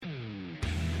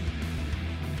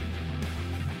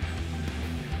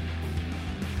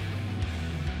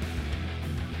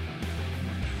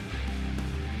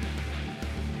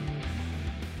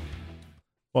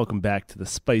Welcome back to the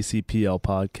Spicy PL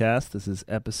podcast. This is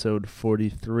episode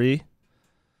 43.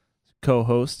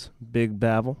 Co-host Big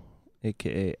Babel,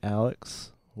 a.k.a.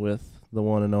 Alex, with the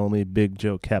one and only Big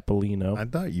Joe Capolino. I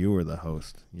thought you were the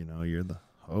host. You know, you're the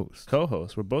host.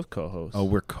 Co-host. We're both co-hosts. Oh,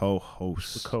 we're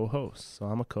co-hosts. We're co-hosts. So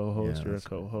I'm a co-host. Yeah, you're a that's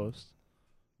good. co-host.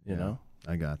 You Yeah. know?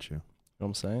 I got you. You know what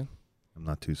I'm saying? I'm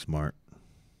not too smart.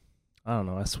 I don't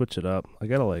know. I switch it up. I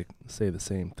got to, say the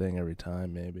same thing every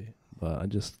time, maybe. But I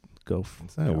just go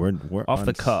We're off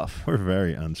the cuff. We're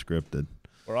very unscripted.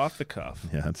 We're off the cuff.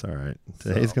 Yeah, that's all right.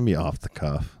 Today's going to be off the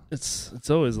cuff. It's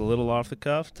always a little off the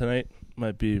cuff. Tonight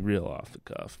might be real off the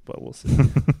cuff, but we'll see.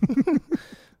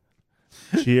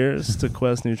 Cheers to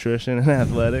Quest Nutrition and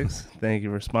Athletics. Thank you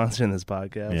for sponsoring this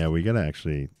podcast. Yeah, we got to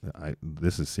actually,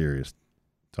 this is serious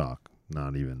talk,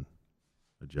 not even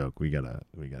a joke. We got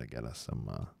to get us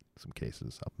some cases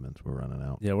of supplements. We're running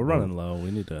out. Yeah, we're running low.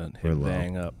 We need to hit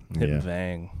Vang up. Hit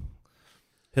Vang.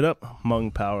 Hit up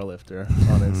Hmong Powerlifter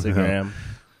on Instagram.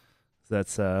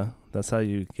 That's how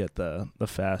you get the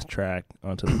fast track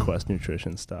onto the Quest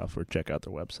Nutrition stuff, or check out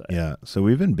their website. Yeah, so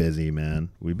we've been busy, man.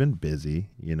 We've been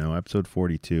busy. You know, episode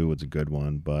 42 was a good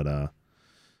one, but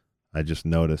I just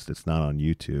noticed it's not on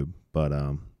YouTube, but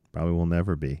probably will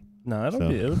never be. No, it'll So-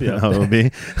 be up No, it'll there.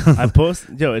 be. I post,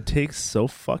 it takes so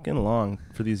fucking long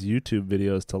for these YouTube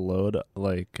videos to load.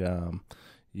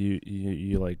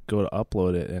 You go to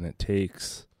upload it and it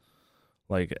takes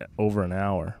over an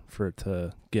hour for it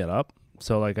to get up.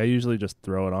 So I usually just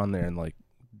throw it on there and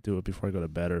do it before I go to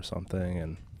bed or something.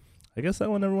 And I guess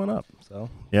that one never went up. So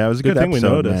Yeah, it was a Good good thing we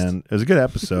episode, noticed. man. It was a good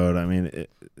episode. I mean,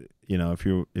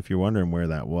 if you're wondering where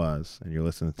that was and you're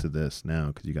listening to this now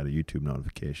because you got a YouTube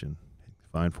notification,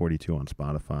 find 42 on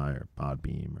Spotify or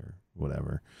Podbeam or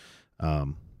whatever.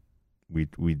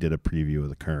 We did a preview of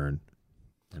the Kern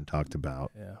and talked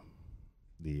about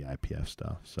the IPF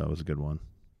stuff, so it was a good one.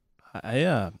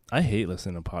 I hate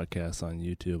listening to podcasts on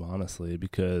YouTube, honestly,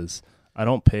 because I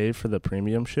don't pay for the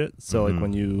premium shit. So Mhm.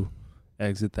 when you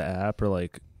exit the app or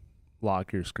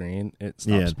lock your screen, it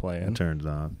stops playing. It turns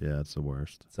off. Yeah, it's the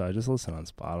worst. So I just listen on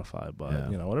Spotify.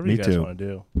 But Yeah. whatever Me you guys too. want to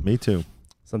do. Me too.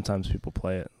 Sometimes people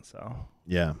play it. So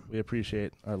Yeah. we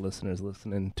appreciate our listeners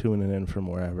listening, tuning in from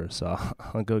wherever. So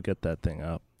I'll go get that thing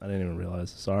up. I didn't even realize.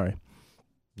 Sorry.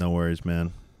 No worries,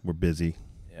 man. We're busy.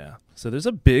 Yeah. So there's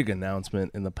a big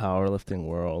announcement in the powerlifting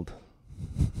world.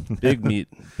 Big meet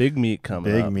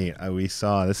coming up. Big meet. We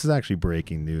saw, this is actually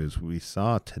breaking news. We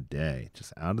saw today,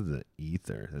 just out of the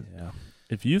ether. Yeah.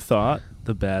 If you thought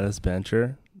the baddest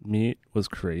bencher meet was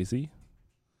crazy,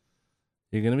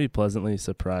 you're going to be pleasantly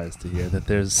surprised to hear that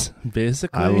there's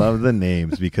basically... I love the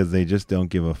names because they just don't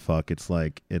give a fuck. It's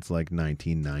like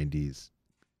 1990s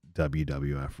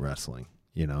WWF wrestling.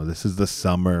 You know, this is the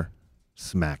summer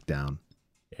SmackDown.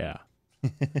 Yeah.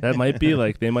 That might be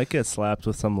they might get slapped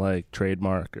with some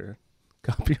trademark or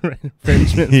copyright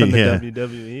infringement from the Yeah.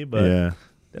 WWE, but Yeah.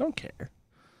 they don't care.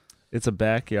 It's a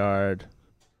backyard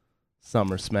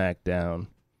summer SmackDown.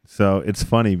 So it's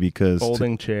funny because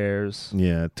Folding chairs.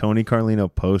 Tony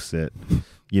Carlino posts it,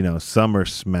 summer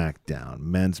SmackDown,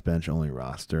 men's bench only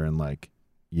roster, and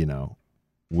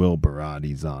Will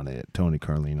Baratti's on it, Tony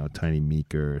Carlino, Tiny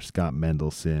Meeker, Scott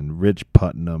Mendelson, Rich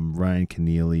Putnam, Ryan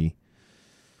Keneally.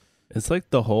 It's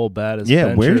the whole baddest Yeah,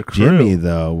 bencher where's crew. Jimmy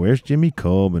though? Where's Jimmy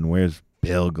Kolb and where's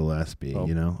Bill Gillespie?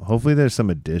 Oh. Hopefully there's some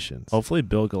additions. Hopefully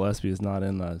Bill Gillespie is not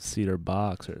in the cedar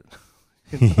box or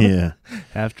Yeah,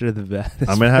 after the baddest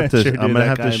I'm gonna have to. bencher, I'm dude, gonna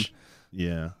that have to.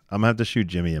 guy- I'm gonna have to shoot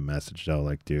Jimmy a message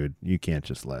though. Dude, you can't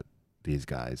just let these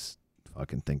guys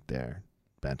fucking think they're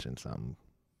benching something,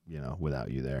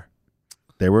 without you there.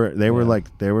 They were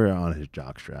on his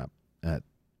jockstrap at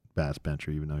Bass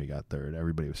Bencher, even though he got third.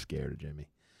 Everybody was scared of Jimmy.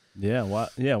 Yeah,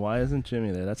 why isn't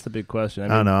Jimmy there? That's the big question. I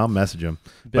don't know. I'll message him.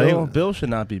 Bill should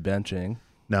not be benching.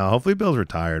 No, hopefully Bill's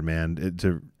retired, man.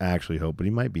 To actually hope, but he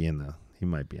might be in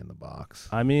the box.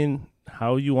 I mean,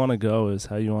 how you want to go is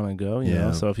how you want to go, you know?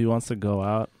 Yeah. So if he wants to go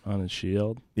out on his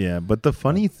shield. Yeah, but the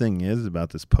funny thing is about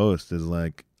this post is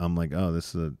I'm like, oh,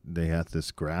 they have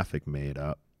this graphic made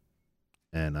up,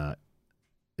 and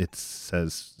it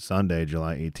says Sunday,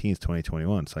 July 18th,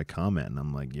 2021. So I comment and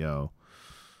I'm like, yo,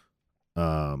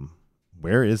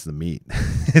 where is the meet?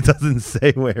 It doesn't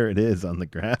say where it is on the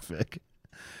graphic.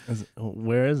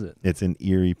 Where is it? It's in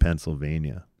Erie,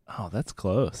 Pennsylvania. Oh, that's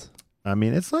close. I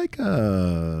mean, it's like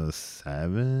a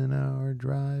 7-hour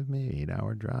drive, maybe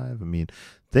 8-hour drive. I mean,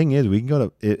 thing is, we can go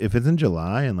to, if it's in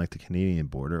July and the Canadian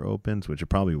border opens, which it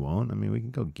probably won't, I mean, we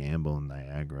can go gamble in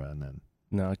Niagara and then.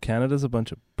 No, Canada's a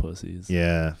bunch of pussies.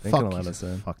 Yeah. They ain't gonna let us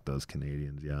in. Fuck those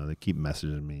Canadians, yo. They keep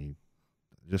messaging me.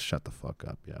 Just shut the fuck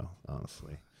up, yo,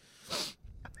 honestly.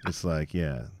 It's like,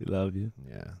 yeah. We love you.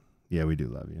 Yeah. Yeah, we do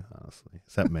love you, honestly.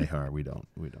 Except Mayhar, we don't.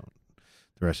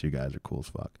 The rest of you guys are cool as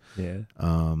fuck. Yeah.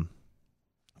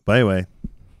 But anyway,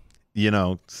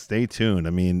 stay tuned.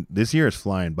 I mean, this year is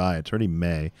flying by. It's already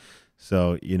May.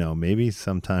 So, maybe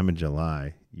sometime in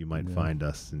July you might find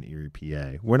us in Erie,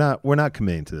 PA. We're not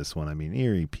committing to this one. I mean,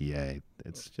 Erie, PA,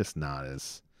 it's just not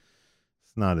as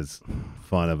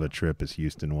fun of a trip as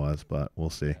Houston was, but we'll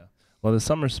see. Yeah. Well, the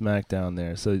Summer Smackdown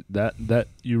there. So that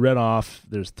you read off.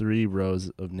 There's 3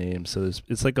 rows of names. So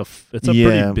it's a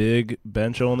pretty big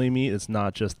bench only meet. It's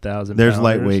not just 1,000. There's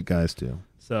lightweight guys too.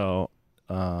 So,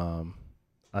 I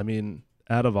mean,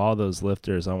 out of all those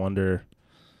lifters, I wonder,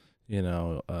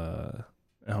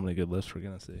 how many good lifts we're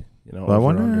gonna see. Well, I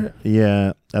wonder.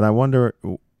 Yeah, and I wonder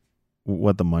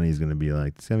what the money's gonna be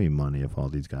like. It's gonna be money if all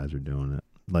these guys are doing it.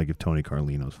 Like if Tony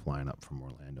Carlino's flying up from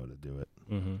Orlando to do it.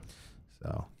 Mm-hmm.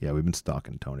 So, yeah, we've been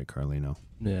stalking Tony Carlino.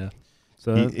 Yeah.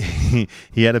 So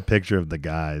he had a picture of the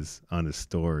guys on his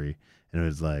story, and it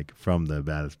was like from the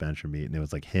Baddest Bencher meet, and it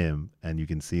was like him, and you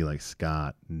can see like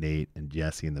Scott, Nate, and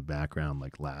Jesse in the background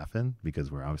like laughing because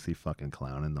we're obviously fucking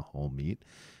clowning the whole meet.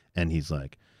 And he's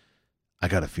like, I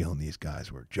got a feeling these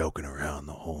guys were joking around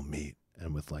the whole meet,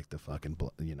 and with like the fucking,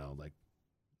 the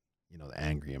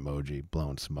angry emoji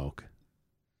blowing smoke.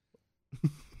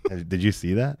 Did you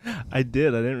see that? I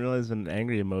did. I didn't realize it was an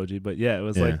angry emoji, but yeah, it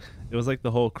was like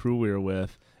the whole crew we were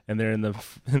with, and they're in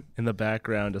the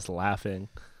background just laughing.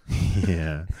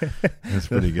 Yeah, that's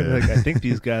pretty good. Like, I think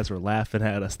these guys were laughing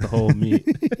at us the whole meet.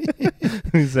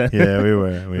 Yeah, we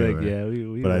were. We were. Yeah,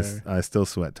 we but were. I still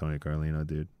sweat Tony Carlino,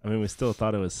 dude. I mean, we still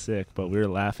thought it was sick, but we were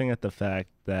laughing at the fact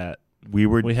that we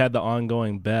had the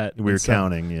ongoing bet. We were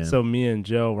counting, yeah. So me and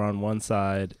Joe were on one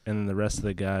side, and then the rest of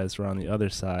the guys were on the other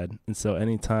side. And so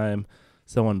anytime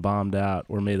someone bombed out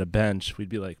or made a bench, we'd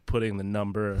be like putting the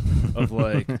number of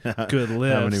like good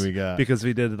lifts. How many we got? Because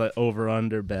we did like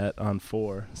over-under bet on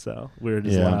 4. So we were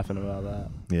just laughing about that.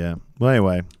 Yeah. Well,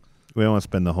 anyway, we don't want to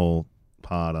spend the whole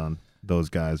pod on those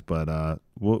guys, but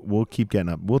we'll keep getting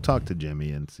up. We'll talk to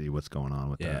Jimmy and see what's going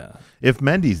on with that. If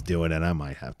Mendy's doing it, I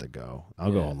might have to go.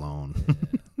 I'll go alone.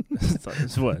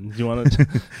 So what? Do you want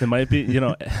to? It might be.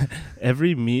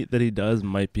 Every meet that he does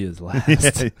might be his last.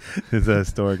 Yeah, it's a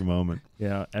historic moment.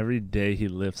 Yeah, every day he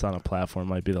lifts on a platform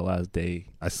might be the last day.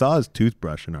 I saw his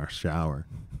toothbrush in our shower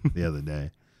the other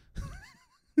day.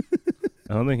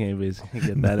 I don't think anybody's gonna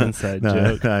get that inside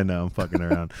joke. I know, I'm fucking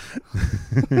around.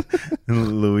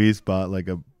 Luis bought like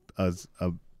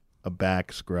a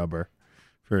back scrubber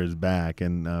for his back,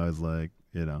 and I was like,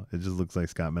 it just looks like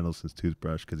Scott Mendelson's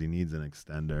toothbrush because he needs an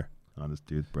extender on his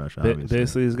toothbrush. Obviously,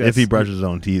 basically, he's got if he brushes his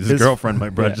own teeth, his girlfriend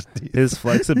might brush his teeth. His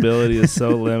flexibility is so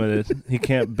limited; he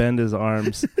can't bend his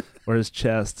arms or his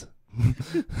chest,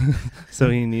 so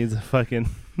he needs a fucking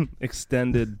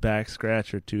extended back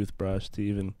scratcher toothbrush to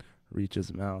even reach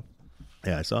his mouth.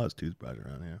 Yeah, I saw his toothbrush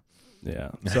around here.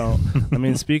 Yeah. So, I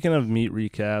mean, speaking of meet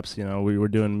recaps, we were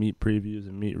doing meet previews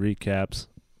and meet recaps.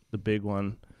 The big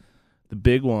one,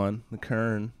 the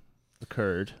Kern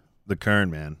occurred. The Kern,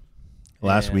 man.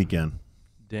 Last weekend.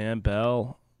 Dan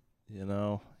Bell,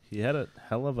 he had a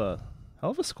hell of a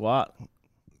squat.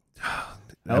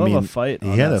 Hell of a fight.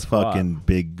 He had a fucking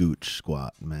big gooch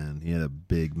squat, man. He had a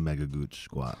big mega gooch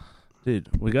squat.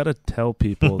 Dude, we got to tell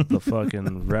people the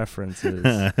fucking references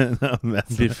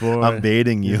before. I'm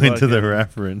baiting you into the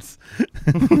reference.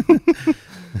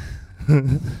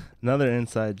 Another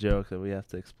inside joke that we have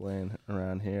to explain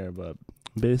around here, but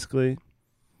basically,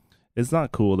 it's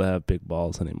not cool to have big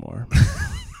balls anymore.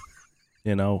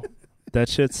 That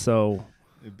shit's so...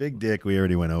 Big dick, we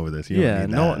already went over this.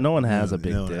 No one has a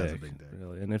big dick,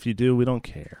 really. And if you do, we don't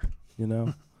care,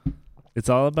 It's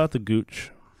all about the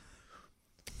gooch.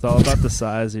 It's all about the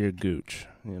size of your gooch,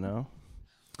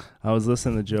 I was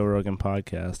listening to Joe Rogan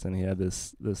podcast, and he had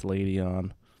this lady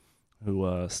on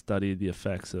who studied the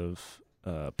effects of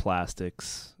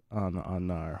plastics on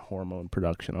our hormone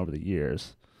production over the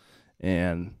years.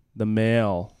 And the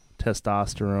male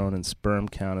testosterone and sperm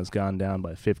count has gone down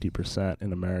by 50%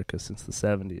 in America since the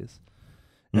 70s.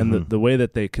 And the way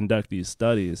that they conduct these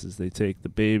studies is they take the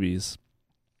babies,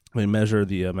 they measure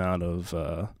the amount of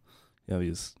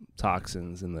these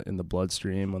toxins in the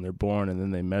bloodstream when they're born, and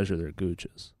then they measure their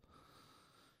gooches.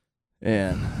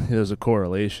 And there's a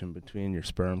correlation between your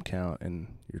sperm count and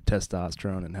your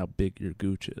testosterone and how big your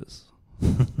gooch is.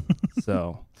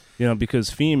 So,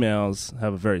 because females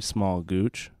have a very small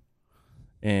gooch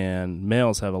and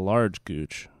males have a large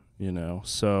gooch,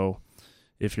 so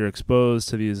if you're exposed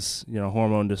to these,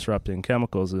 hormone disrupting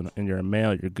chemicals and you're a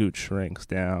male, your gooch shrinks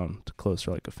down to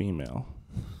closer like a female.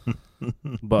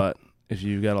 But if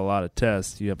you've got a lot of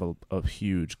tests, you have a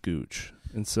huge gooch.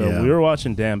 And so we were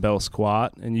watching Dan Bell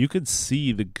squat, and you could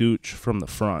see the gooch from the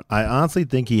front. I honestly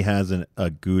think he has a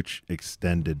gooch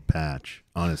extended patch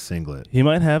on his singlet. He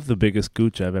might have the biggest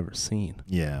gooch I've ever seen.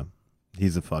 Yeah.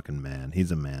 He's a fucking man.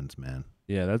 He's a man's man.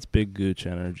 Yeah, that's big gooch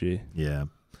energy. Yeah.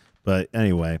 But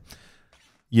anyway,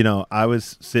 I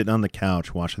was sitting on the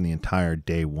couch watching the entire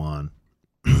day one.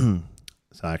 So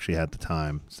I actually had the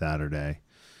time Saturday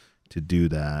to do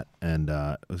that, and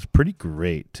it was pretty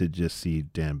great to just see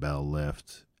Dan Bell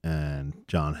lift and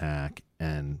John Hack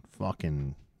and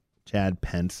fucking Chad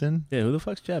Penson. Yeah, who the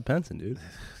fuck's Chad Penson, dude?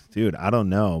 Dude, I don't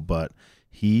know, but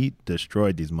he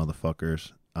destroyed these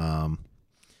motherfuckers.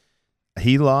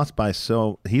 He lost by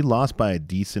a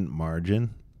decent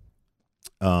margin.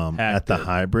 At the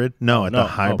hybrid. The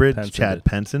hybrid, Penson Chad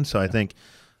Penson. So I think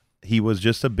he was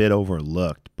just a bit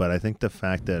overlooked, but I think the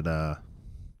fact that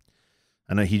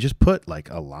I know he just put like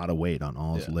a lot of weight on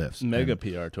all his lifts. Mega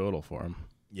PR total for him.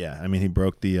 Yeah, I mean he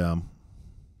broke the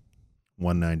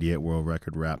 198 world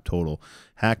record wrap total.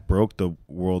 Hack broke the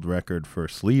world record for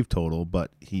sleeve total,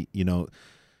 but he,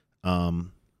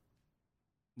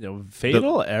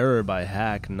 fatal error by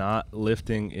Hack not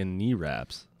lifting in knee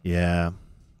wraps. Yeah.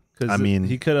 I mean,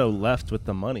 he could have left with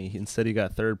the money. Instead, he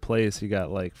got third place. He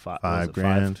got like $5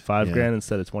 grand. $5 grand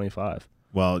instead of 25.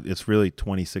 Well, it's really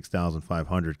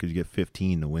 26,500 because you get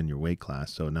 15 to win your weight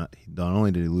class. So not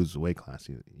only did he lose the weight class,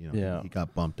 he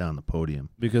got bumped down the podium.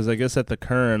 Because I guess at the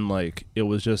Kern, like it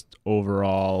was just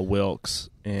overall Wilkes,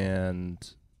 and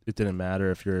it didn't matter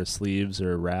if you're sleeves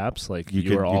or wraps. Like you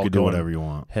could do whatever you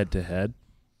want, head to head.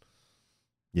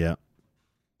 Yeah.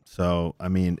 So I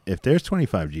mean, if there's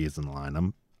 25 G's in the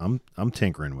line, I'm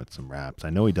tinkering with some wraps. I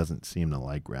know he doesn't seem to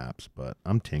like wraps, but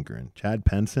I'm tinkering. Chad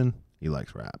Penson, he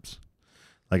likes wraps.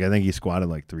 Like I think he squatted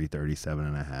like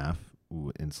 337.5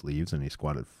 in sleeves, and he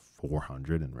squatted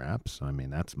 400 in wraps. So I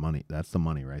mean, that's money. That's the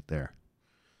money right there.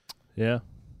 Yeah,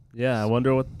 I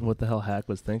wonder what the hell Hack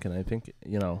was thinking. I think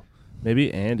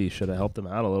maybe Andy should have helped him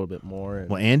out a little bit more.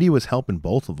 Well, Andy was helping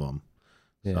both of them.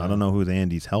 Yeah. So I don't know who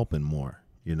Andy's helping more.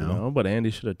 But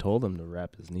Andy should have told him to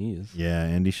wrap his knees. Yeah,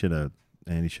 Andy should have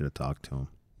talked to him.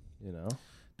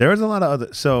 There was a lot of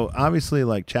other. So obviously,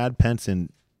 like Chad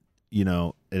Penson,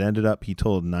 it ended up he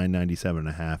totaled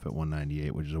 997.5 at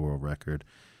 198, which is a world record.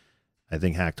 I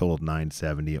think Hack totaled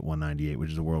 970 at 198,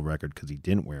 which is a world record because he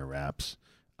didn't wear wraps.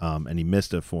 And he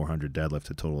missed a 400 deadlift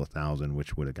to total 1,000,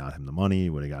 which would have got him the money.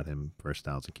 Would have got him first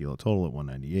 1,000 kilo total at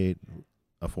 198.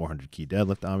 A 400 key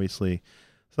deadlift, obviously.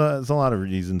 So there's a lot of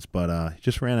reasons, but he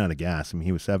just ran out of gas. I mean,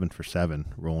 he was 7 for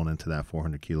 7 rolling into that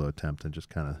 400 kilo attempt, and just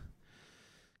kind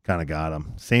of got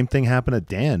him. Same thing happened to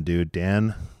Dan, dude.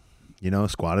 Dan,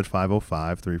 squatted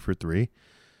 505, 3 for 3,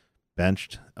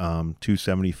 benched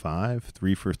 275,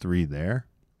 3 for 3 there,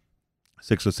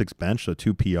 606 bench, so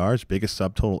 2 PRs, biggest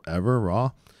subtotal ever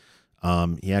raw.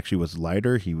 He actually was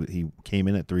lighter. He came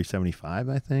in at 375,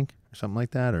 I think, or something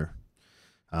like that, or.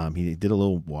 He did a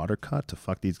little water cut to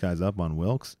fuck these guys up on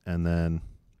Wilkes, and then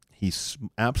he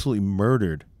absolutely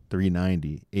murdered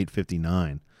 390,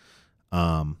 859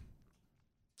 on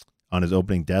his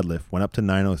opening deadlift. Went up to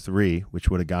 903, which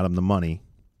would have got him the money,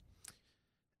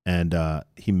 and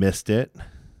he missed it.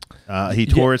 He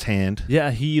tore his hand.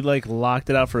 Yeah, he locked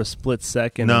it out for a split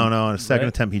second. No, on a second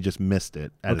attempt, he just missed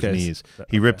it at his knees.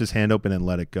 He ripped his hand open and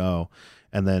let it go.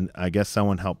 And then I guess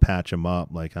someone helped patch him up.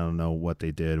 Like, I don't know what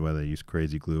they did, whether they used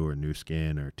crazy glue or new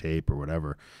skin or tape or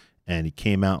whatever. And he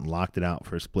came out and locked it out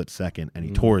for a split second, and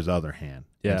he tore his other hand.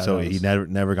 Yeah. And so he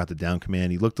never got the down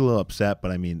command. He looked a little upset, but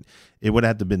I mean, it would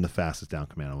have to been the fastest down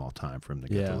command of all time for him to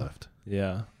get the lift.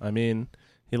 Yeah. I mean,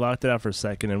 he locked it out for a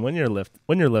second, and when you're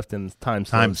lifting, time's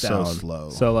so slow.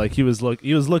 So he was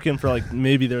looking for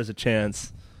maybe there was a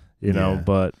chance,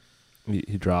 but.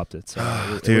 He dropped it.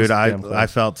 So dude, I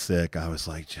felt sick. I was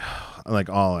I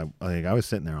was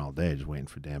sitting there all day just waiting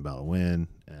for Dan Bell to win,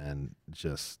 and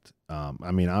just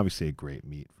obviously a great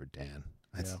meet for Dan.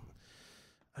 I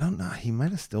don't know. He might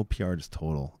have still PR'd his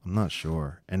total. I'm not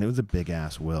sure. And it was a big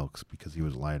ass Wilkes because he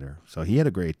was lighter. So he had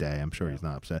a great day. I'm sure he's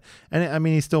not upset. And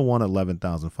he still won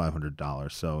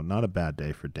 $11,500. So not a bad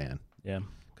day for Dan. Yeah.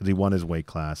 Because he won his weight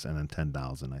class and then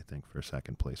 $10,000, I think, for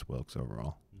second place Wilkes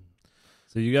overall.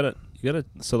 So you gotta.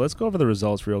 So let's go over the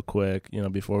results real quick,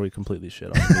 before we completely shit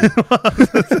on you.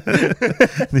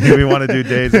 Do we want to do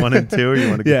days 1 and 2, or you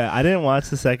want to? Yeah, I didn't watch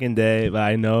the second day, but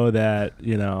I know that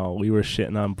we were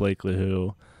shitting on Blake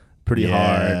LaHoo pretty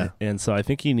hard, and so I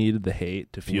think he needed the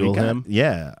hate to fuel him.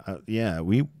 Yeah,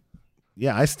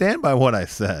 Yeah, I stand by what I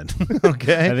said.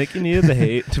 Okay. I think he needed the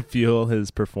hate to fuel his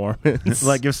performance.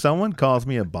 Like if someone calls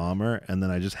me a bomber and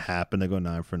then I just happen to go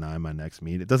 9 for 9 my next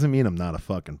meet, it doesn't mean I'm not a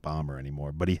fucking bomber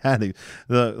anymore. But he had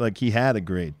a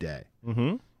great day.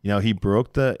 Mm-hmm. You know, he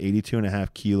broke the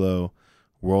 82.5 kilo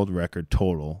world record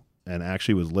total and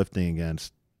actually was lifting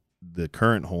against the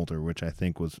current holder, which I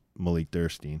think was Malik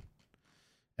Durstein.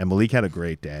 And Malik had a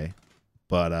great day,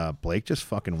 but Blake just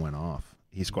fucking went off.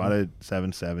 He squatted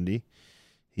 770.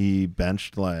 He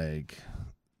benched like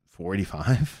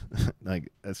 485.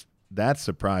 Like that's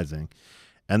surprising.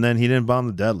 And then he didn't bomb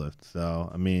the deadlift. So,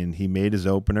 I mean, he made his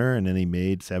opener and then he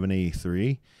made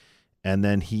 783. And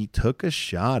then he took a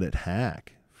shot at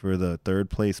Hack for the third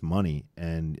place money,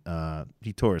 and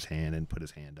he tore his hand and put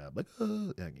his hand up like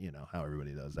you know how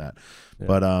everybody does that. Yeah.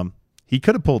 But he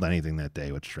could have pulled anything that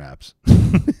day with straps.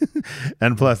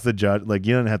 And plus the judge, like,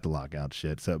 you don't have to lock out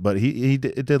shit. So, but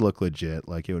it did look legit.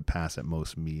 Like it would pass at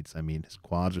most meets. I mean, his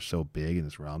quads are so big and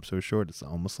his ROM so short. It's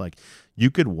almost like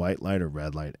you could white light or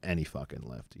red light any fucking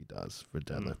lift he does for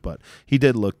deadlift. But he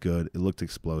did look good. It looked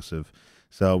explosive.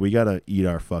 So we got to eat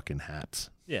our fucking hats.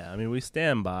 Yeah, I mean, we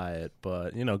stand by it,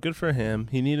 but, you know, good for him.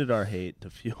 He needed our hate to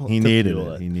fuel He needed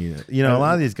it. You know, a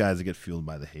lot of these guys get fueled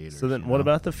by the haters. So then what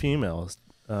about the females?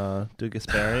 Did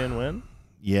Gasparian win?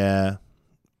 Yeah,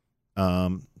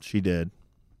 she did.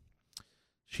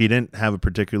 She didn't have a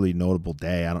particularly notable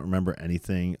day. I don't remember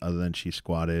anything other than she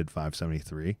squatted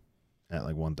 573 at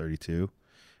like 132.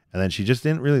 And then she just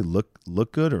didn't really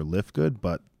look good or lift good,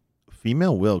 but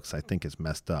female Wilks, I think, is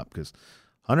messed up because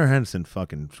Hunter Henderson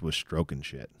fucking was stroking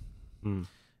shit.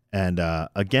 And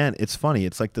again, it's funny.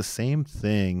 It's like the same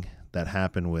thing that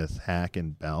happened with Hack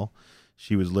and Bell.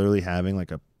 She was literally having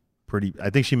like I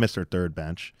think she missed her third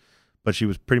bench, but she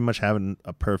was pretty much having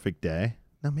a perfect day.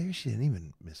 No, maybe she didn't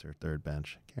even miss her third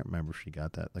bench. I can't remember if she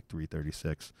got that, like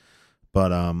 336.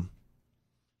 But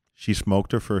she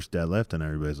smoked her first deadlift, and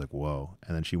everybody's like, whoa.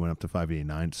 And then she went up to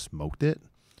 589, smoked it,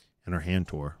 and her hand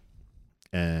tore.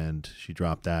 And she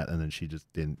dropped that, and then she just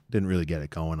didn't really get it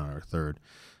going on her third.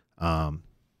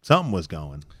 Something was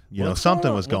going,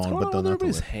 something was going, but then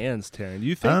everybody's hands tearing. Do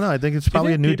you think? I don't know. I think it's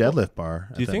probably a new deadlift bar.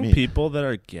 Do you think people that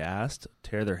are gassed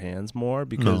tear their hands more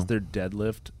because their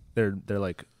deadlift, their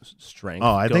like strength?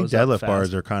 Oh, I think deadlift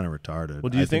bars are kind of retarded. Well,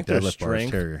 do you think their deadlift bars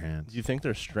strength tear your hands? Do you think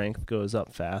their strength goes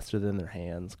up faster than their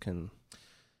hands can?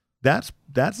 That's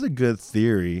a good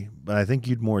theory, but I think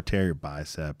you'd more tear your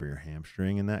bicep or your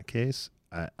hamstring in that case.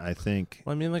 I think.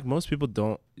 Well, I mean, like most people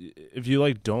don't. If you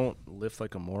like don't lift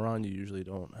like a moron, you usually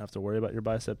don't have to worry about your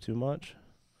bicep too much.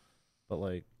 But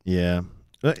like, yeah.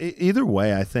 Either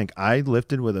way, I think I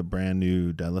lifted with a brand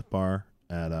new deadlift bar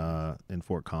at in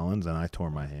Fort Collins, and I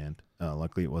tore my hand.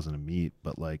 Luckily, it wasn't a meet,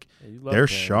 but like they're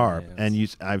sharp.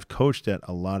 And I've coached at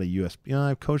a lot of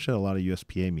I've coached at a lot of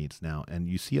USPA meets now, and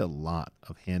you see a lot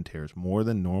of hand tears, more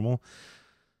than normal.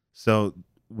 So.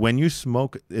 When you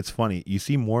smoke, it's funny. You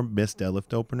see more missed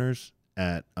deadlift openers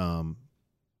at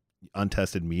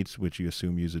untested meets, which you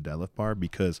assume use a deadlift bar,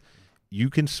 because you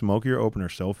can smoke your opener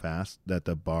so fast that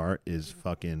the bar is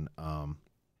fucking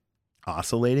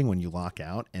oscillating when you lock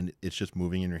out, and it's just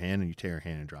moving in your hand, and you tear your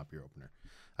hand and drop your opener.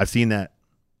 I've seen that.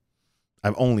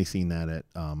 I've only seen that at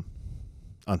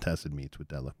untested meets with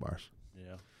deadlift bars.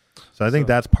 Yeah. So I think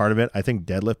that's part of it. I think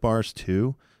deadlift bars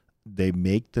too. They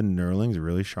make the knurlings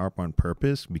really sharp on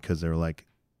purpose because they're like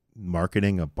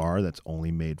marketing a bar that's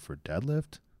only made for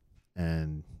deadlift,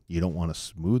 and you don't want a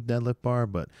smooth deadlift bar,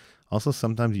 but also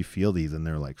sometimes you feel these and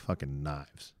they're like fucking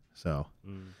knives. So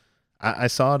I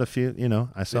saw it a few,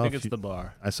 I think it's the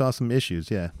bar. I saw some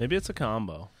issues. Yeah. Maybe it's a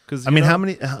combo. Cause I mean, how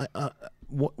many,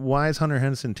 why is Hunter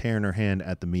Henderson tearing her hand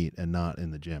at the meet and not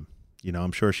in the gym?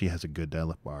 I'm sure she has a good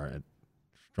deadlift bar at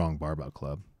Strong Barbell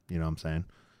Club. You know what I'm saying?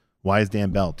 Why is Dan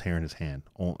Bell tearing his hand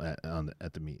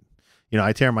at the meet?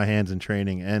 I tear my hands in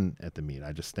training and at the meet.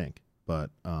 I just stink, but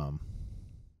or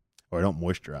I don't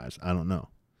moisturize. I don't know.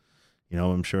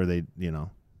 I'm sure they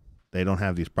don't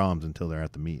have these problems until they're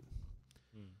at the meet,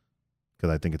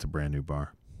 because I think it's a brand new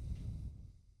bar.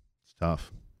 It's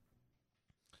tough.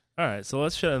 All right, so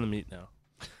let's shut on the meet now.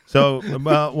 So,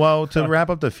 well, to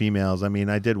wrap up the females, I mean,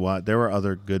 I did what? There were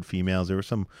other good females. There were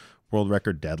some world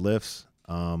record deadlifts.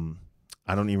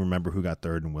 I don't even remember who got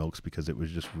third in Wilks because it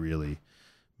was just really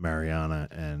Mariana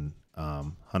and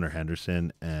Hunter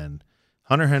Henderson. And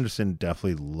Hunter Henderson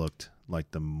definitely looked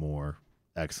like the more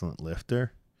excellent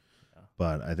lifter. Yeah.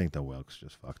 But I think the Wilks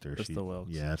just fucked her. It's the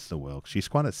Wilks. Yeah, it's the Wilks. She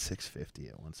squatted 650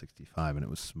 at 165, and it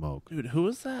was smoke. Dude, who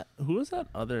was that? Who was that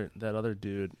other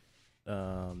dude?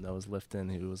 that was lifting.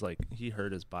 He was like, he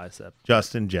hurt his bicep.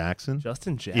 Justin Jackson.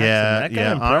 Justin Jackson. Yeah, that guy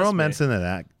yeah. Honorable mention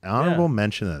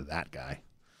mention of that guy.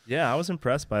 Yeah, I was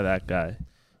impressed by that guy.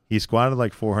 He squatted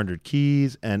like 400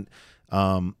 keys, and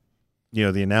the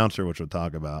announcer, which we'll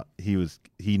talk about,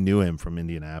 he knew him from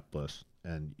Indianapolis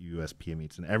and USPA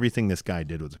meets, and everything this guy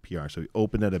did was a PR. So he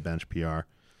opened at a bench PR.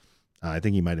 I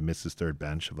think he might have missed his third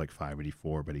bench of like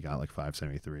 584, but he got like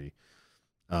 573.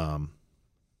 And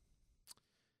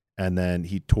then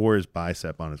he tore his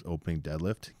bicep on his opening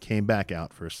deadlift, came back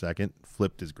out for a second,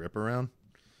 flipped his grip around.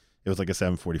 It was like a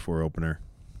 744 opener,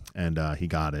 and he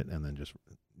got it, and then just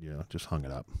hung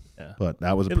it up. Yeah. But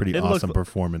that was a pretty awesome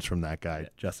performance from that guy,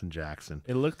 Justin Jackson.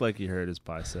 It looked like he hurt his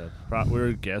bicep. We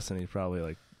were guessing he probably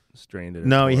like strained it.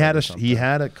 No, he had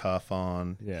a cuff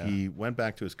on. Yeah. He went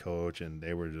back to his coach, and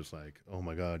they were just like, "Oh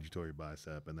my God, you tore your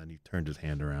bicep!" And then he turned his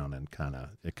hand around and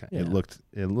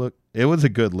it was a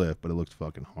good lift, but it looked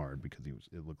fucking hard because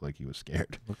it looked like he was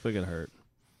scared. Looked like it hurt.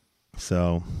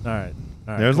 So all right.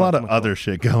 There's a lot of other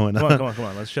shit going on. Come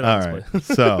on. Let's shut up. All right.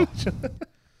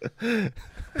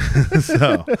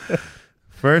 So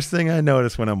first thing I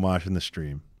noticed when I'm watching the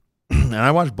stream, and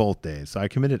I watched both days, so I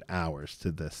committed hours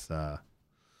to this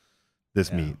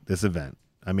meet, this event.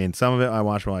 I mean, some of it I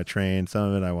watched while I trained,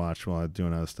 some of it I watched while I was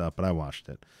doing other stuff, but I watched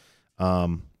it.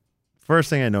 First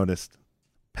thing I noticed,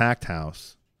 packed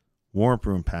house, warm-up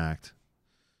room packed.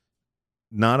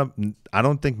 I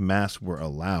don't think masks were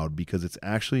allowed because it's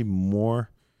actually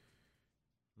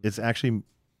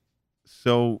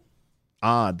so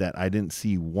odd that I didn't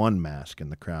see one mask in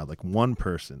the crowd, like one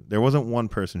person. There wasn't one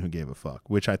person who gave a fuck,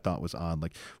 which I thought was odd.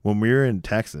 Like when we were in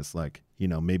Texas, like,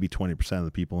 maybe 20% of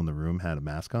the people in the room had a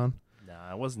mask on.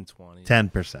 Nah, it wasn't 20.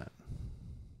 10%.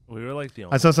 We were like the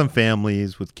only I saw some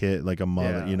families with kids, like a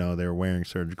mother, they were wearing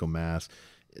surgical masks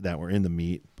that were in the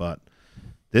meet, but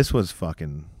this was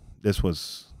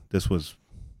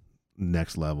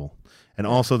next level. And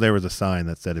also there was a sign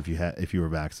that said if you were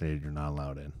vaccinated, you're not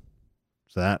allowed in.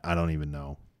 So that I don't even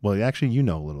know. Well, actually,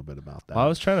 a little bit about that. Well, I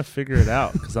was trying to figure it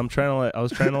out because I was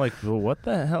trying to well, what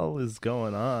the hell is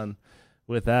going on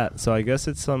with that? So I guess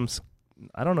it's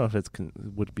I don't know if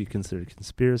would be considered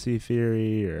conspiracy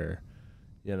theory or,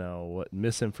 what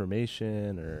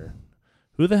misinformation or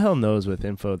who the hell knows with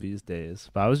info these days.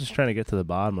 But I was just trying to get to the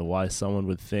bottom of why someone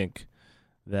would think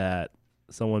that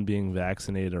someone being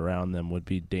vaccinated around them would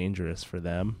be dangerous for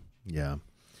them. Yeah.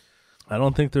 I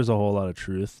don't think there's a whole lot of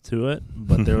truth to it,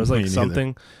 but there was like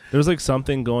something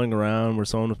going around where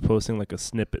someone was posting like a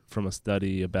snippet from a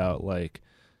study about like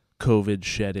COVID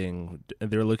shedding.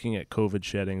 They're looking at COVID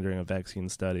shedding during a vaccine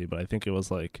study, but I think it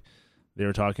was like they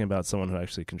were talking about someone who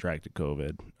actually contracted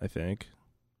COVID, I think.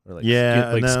 Or like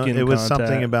skin it was contact,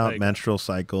 something about menstrual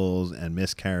cycles and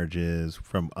miscarriages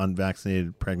from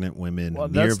unvaccinated pregnant women,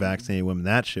 near vaccinated women.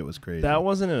 That shit was crazy. That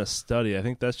wasn't in a study. I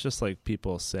think that's just like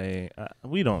people saying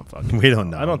we don't fucking. We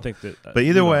don't know. I don't think that. But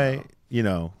either way, we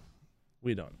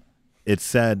don't. It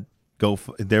said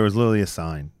there was literally a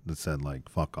sign that said like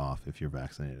 "fuck off" if you're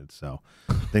vaccinated. So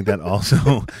I think that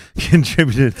also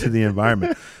contributed to the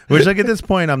environment. Which, like at this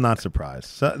point, I'm not surprised.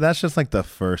 So that's just like the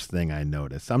first thing I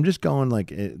noticed. I'm just going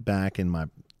like back in my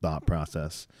thought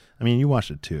process. I mean, you watched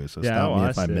it too, so stop me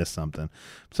if I missed something.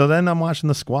 So then I'm watching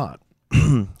the squat.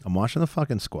 I'm watching the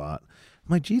fucking squat.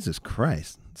 I'm like, Jesus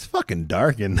Christ, it's fucking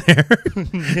dark in there.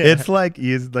 It's like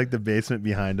the basement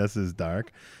behind us is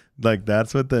dark. Like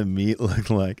that's what the meat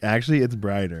looked like. Actually, it's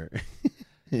brighter.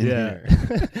 Yeah.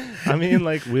 I mean,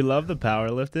 like we love the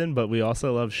powerlifting, but we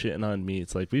also love shitting on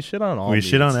meats. Like we shit on all meats.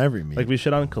 Shit on every meat. Like we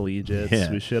shit on collegiates.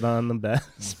 Yeah. We shit on the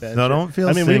best bencher. No, don't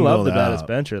feel we love the baddest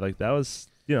bencher. Like that was,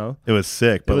 it was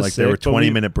sick, but like there were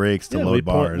 20-minute breaks to load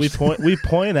bars. We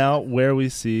point out where we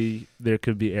see there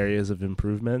could be areas of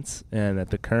improvements, and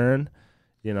at the Kern,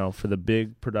 for the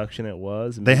big production it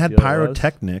was. They had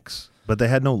pyrotechnics, but they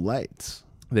had no lights.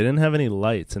 They didn't have any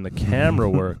lights, and the camera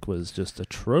work was just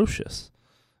atrocious.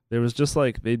 There was just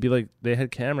like they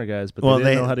had camera guys, but they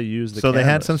didn't know how to use the cameras. So they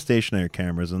had some stationary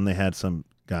cameras, and they had some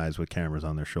guys with cameras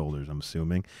on their shoulders, I'm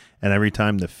assuming. And every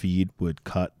time the feed would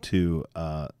cut to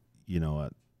a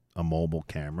mobile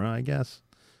camera, I guess.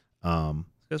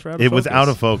 It was out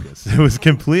of focus. It was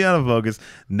completely out of focus.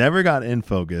 Never got in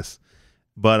focus.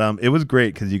 But it was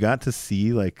great because you got to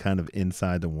see like kind of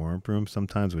inside the warm-up room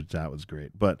sometimes, which that was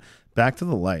great. But back to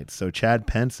the lights. So Chad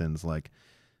Penson's like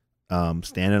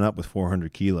standing up with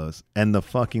 400 kilos, and the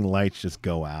fucking lights just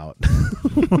go out.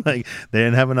 Like they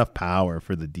didn't have enough power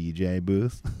for the DJ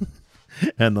booth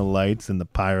and the lights and the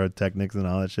pyrotechnics and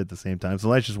all that shit at the same time. So the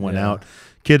lights just went out.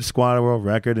 Kid squatted world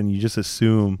record, and you just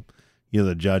assume,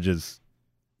 the judges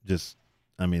just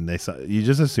I mean, they saw. You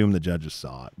just assume the judges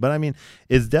saw it, but I mean,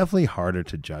 it's definitely harder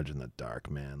to judge in the dark,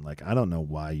 man. Like, I don't know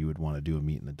why you would want to do a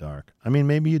meet in the dark. I mean,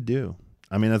 maybe you do.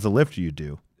 I mean, as a lifter, you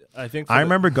do. I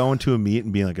remember going to a meet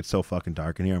and being like, "It's so fucking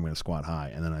dark in here. I'm going to squat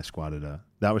high," and then I squatted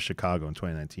that was Chicago in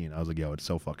 2019. I was like, "Yo, it's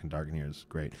so fucking dark in here. It's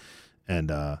great," and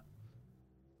I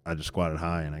just squatted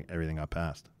high and everything got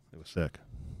passed. It was sick.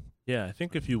 Yeah, I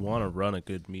think if you want to run a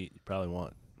good meet, you probably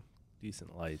want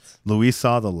decent lights. Luis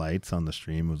saw the lights on the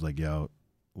stream. Was like, "Yo."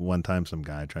 One time, some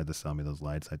guy tried to sell me those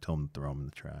lights. I told him to throw them in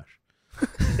the trash.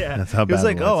 Yeah, that's how he was bad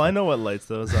like, "Oh, I know what lights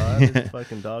those are. Those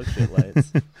fucking dog shit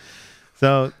lights."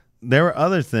 So there were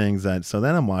other things that. So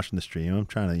then I'm watching the stream. I'm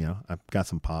trying to, I've got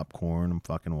some popcorn. I'm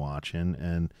fucking watching,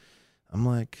 and I'm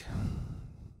like,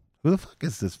 "Who the fuck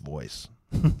is this voice?"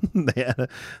 they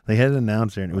had an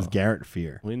announcer, and it was Garrett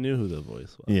Fear. We knew who the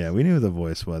voice was. Yeah, we knew who the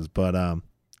voice was, but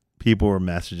people were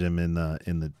messaging him in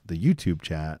the YouTube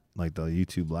chat, like the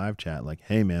YouTube live chat, like,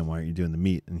 "Hey man, why aren't you doing the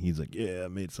meet?" And he's like, "Yeah, I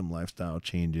made some lifestyle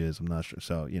changes. I'm not sure."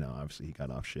 So obviously he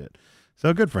got off shit.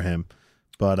 So good for him.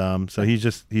 But so he's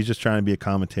just trying to be a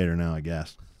commentator now, I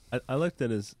guess. I looked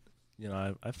at his,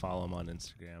 I follow him on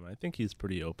Instagram. I think he's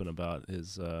pretty open about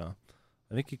his. I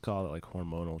think he called it like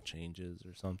hormonal changes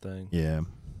or something. Yeah.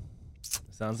 It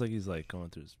sounds like he's like going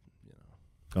through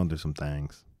some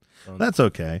things. That's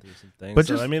okay. But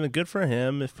so, I mean, good for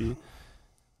him if he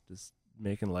just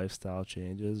making lifestyle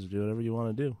changes or do whatever you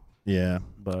want to do. Yeah.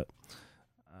 But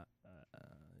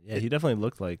yeah, he definitely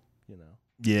looked like,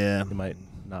 yeah, he might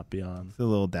not be on. It's a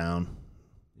little down.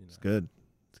 It's good.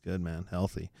 It's good, man.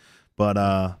 Healthy.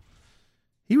 But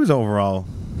he was overall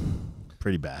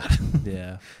pretty bad.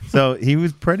 Yeah. So he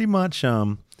was pretty much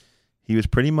like,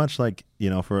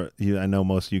 I know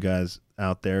most of you guys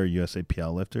out there are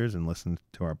USAPL lifters and listen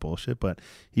to our bullshit, but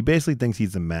he basically thinks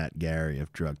he's the Matt Gary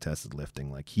of drug tested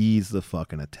lifting. Like, he's the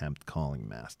fucking attempt calling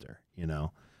master,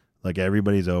 Like,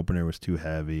 everybody's opener was too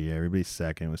heavy, everybody's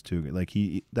second was too good. Like,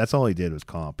 that's all he did was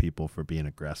call out people for being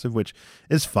aggressive, which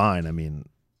is fine. I mean,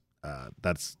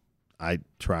 I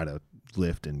try to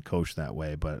lift and coach that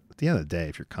way, but at the end of the day,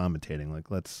 if you're commentating, like,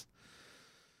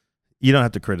 you don't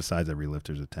have to criticize every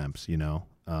lifter's attempts,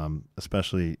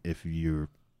 especially if you're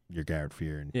Garrett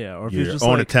Fear and or if your you're just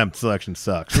own like, attempt selection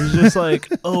sucks. It's just like,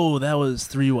 oh, that was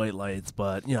 3 white lights,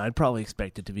 but I'd probably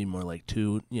expect it to be more like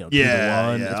 2, 2 to 1.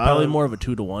 Yeah, it's probably more of a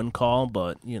 2 to 1 call,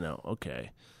 but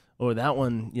okay. Or that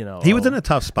one, he was in a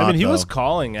tough spot. I mean, he though. was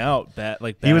calling out bad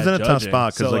he was in a judging, tough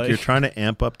spot because so you're trying to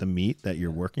amp up the meet that you're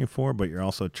working for, but you're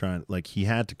also trying, he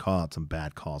had to call out some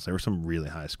bad calls. There were some really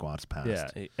high squats passed.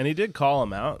 Yeah, and he did call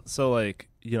him out. So I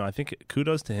think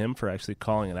kudos to him for actually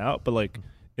calling it out. But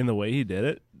in the way he did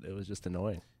it, it was just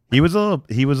annoying. He was a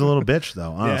little bitch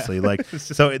though, honestly. Yeah.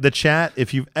 So the chat,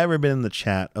 if you've ever been in the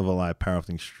chat of a live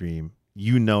powerlifting stream,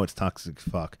 it's toxic as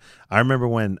fuck. I remember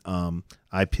when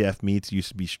IPF meets used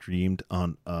to be streamed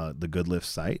on the Good Lift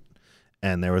site,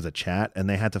 and there was a chat, and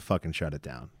they had to fucking shut it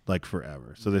down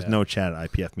forever. So there's no chat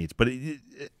at IPF meets. But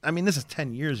this is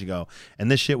 10 years ago, and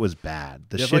this shit was bad.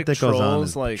 The shit that goes on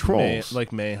is trolls,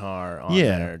 like Mahar on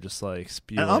there, just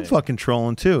spewing. And I'm fucking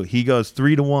trolling too. He goes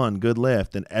 3 to 1, good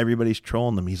lift, and everybody's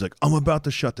trolling him. He's like, "I'm about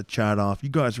to shut the chat off. You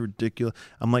guys are ridiculous."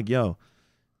 I'm like, "Yo,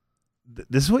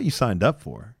 this is what you signed up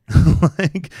for."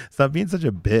 Stop being such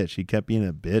a bitch. He kept being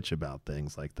a bitch about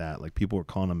things like that. Like, people were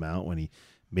calling him out when he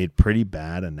made pretty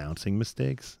bad announcing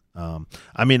mistakes.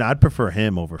 I mean, I'd prefer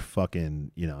him over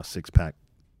fucking, 6-pack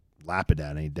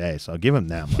Lapidat any day. So I'll give him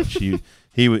that much.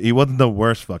 He wasn't the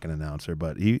worst fucking announcer,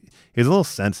 but he was a little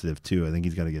sensitive too. I think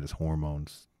he's got to get his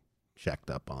hormones checked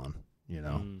up on,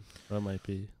 That might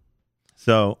be.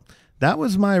 So that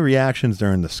was my reactions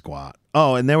during the squat.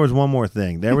 Oh, and there was one more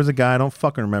thing. There was a guy, I don't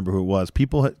fucking remember who it was.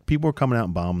 People were coming out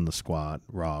and bombing the squat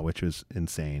raw, which was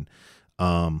insane.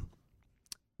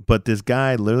 But this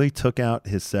guy literally took out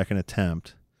his second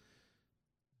attempt,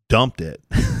 dumped it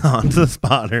onto the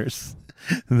spotters.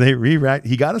 They re-racked.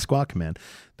 He got a squat command.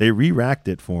 They re-racked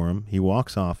it for him. He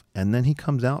walks off, and then he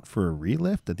comes out for a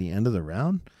relift at the end of the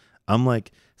round. I'm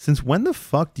like, since when the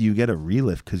fuck do you get a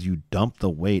relift because you dumped the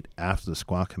weight after the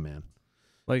squat command?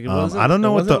 I don't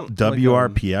know what the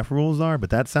WRPF rules are, but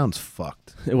that sounds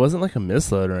fucked. It wasn't like a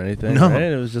misload or anything, no. Right?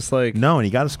 It was just like... No, and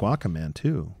he got a squat command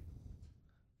too.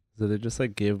 So they just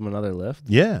gave him another lift?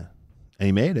 Yeah, and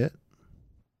he made it.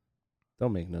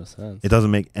 Don't make no sense. It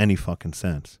doesn't make any fucking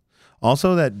sense.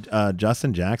 Also, that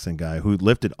Justin Jackson guy who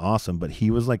lifted awesome, but he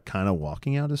was kind of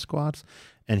walking out his squats,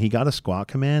 and he got a squat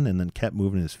command and then kept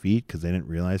moving his feet because they didn't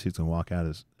realize he was going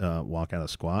to walk out a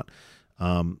squat.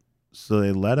 So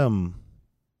they let him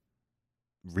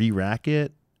re-rack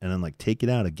it and then take it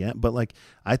out again. But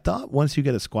I thought once you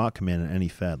get a squat command in any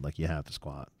fed, you have to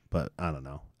squat but I don't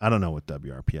know. I don't know what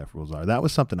WRPF rules are. That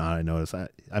was something I noticed.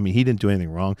 I mean, he didn't do anything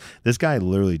wrong. This guy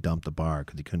literally dumped the bar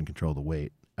because he couldn't control the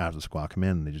weight after the squat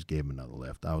command, and they just gave him another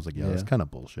lift. I was like, yo, that's kind of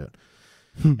bullshit.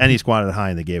 And he squatted high,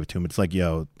 and they gave it to him. It's like,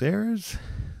 yo, there's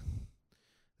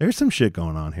some shit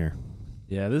going on here.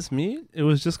 Yeah, this meet, it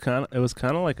was kind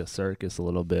of like a circus a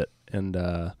little bit, and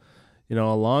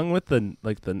along with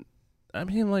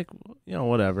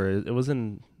whatever. It was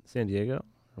in San Diego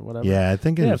or whatever. Yeah, I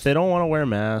think if they don't want to wear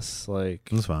masks, like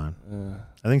it's fine.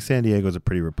 I think San Diego's a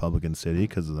pretty Republican city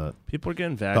because of the people are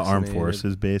getting vaccinated. The armed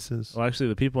forces bases. Well, actually,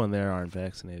 the people in there aren't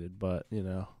vaccinated, but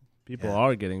people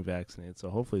are getting vaccinated. So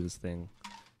hopefully this thing,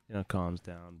 calms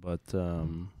down. But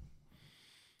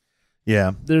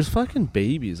yeah, there's fucking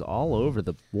babies all over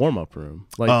the warm-up room.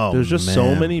 Like, there's just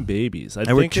so many babies.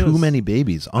 There were too many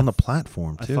babies on the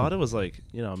platform, too. I thought it was,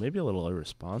 maybe a little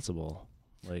irresponsible.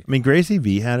 Like, I mean, Gracie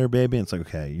V had her baby, and it's like,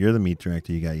 okay, you're the meet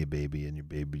director, you got your baby and your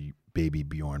baby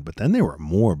Bjorn. But then there were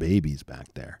more babies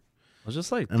back there. I was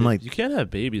just like, you can't have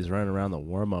babies running around the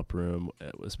warm-up room,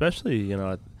 especially,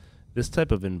 this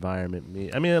type of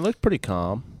environment. I mean, it looked pretty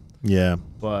calm. Yeah.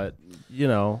 But,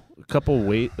 a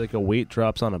weight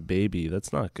drops on a baby.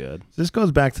 That's not good. This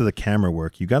goes back to the camera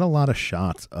work. You got a lot of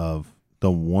shots of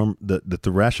the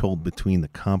threshold between the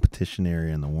competition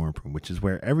area and the warm room, which is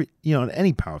where in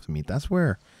any powerlifting meet, that's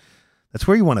where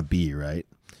you want to be, right?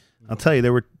 I'll tell you,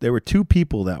 there were two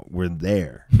people that were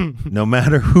there, no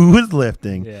matter who was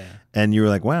lifting. Yeah. And you were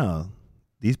like, wow,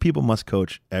 these people must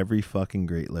coach every fucking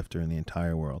great lifter in the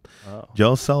entire world. Oh.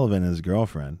 Joe Sullivan and his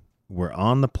girlfriend were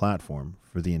on the platform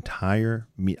for the entire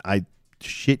meet. I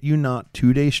shit you not,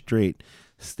 2 days straight,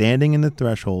 standing in the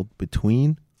threshold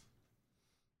between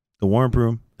the warm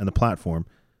room and the platform,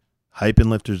 hyping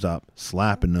lifters up,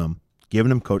 slapping them, giving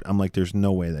them coach. I'm like, there's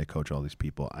no way they coach all these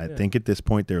people. I think at this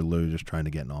point they're literally just trying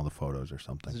to get in all the photos or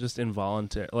something. It's just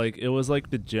involuntary. Like, it was like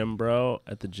the gym bro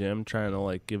at the gym trying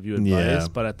to give you advice,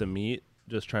 but at the meet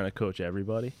just trying to coach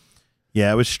everybody.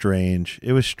 Yeah, it was strange.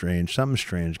 Something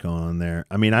strange going on there.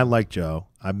 I mean, I like Joe.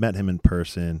 I've met him in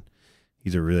person.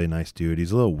 He's a really nice dude.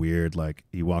 He's a little weird. Like,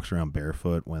 he walks around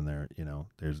barefoot when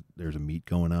there's a meet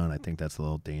going on. I think that's a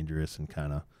little dangerous and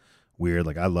kind of weird.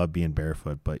 Like, I love being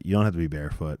barefoot, but you don't have to be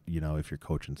barefoot, if you're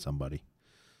coaching somebody.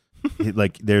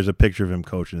 There's a picture of him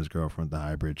coaching his girlfriend at the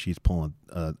hybrid. She's pulling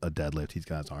a deadlift. He's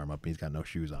got his arm up. And he's got no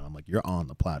shoes on. I'm like, you're on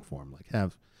the platform.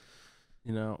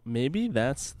 Maybe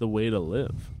that's the way to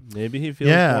live. Maybe he feels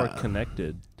more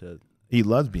connected to. He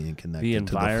loves being connected the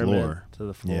environment, to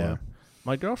the floor. Yeah.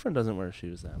 My girlfriend doesn't wear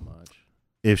shoes that much.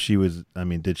 If she was,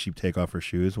 did she take off her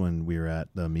shoes when we were at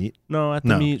the meet? No, at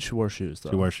the meet she wore shoes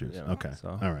though. She wore shoes. Okay.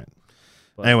 So. All right.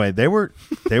 But anyway, they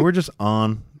were just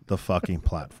on the fucking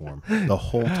platform the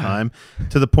whole time,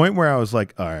 to the point where I was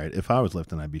like, all right, if I was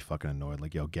lifting, I'd be fucking annoyed.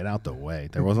 Like, yo, get out the way.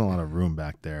 There wasn't a lot of room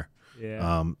back there.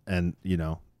 Yeah. And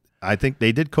I think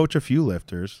they did coach a few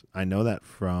lifters. I know that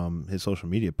from his social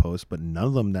media posts, but none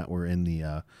of them that were in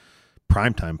the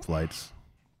primetime flights.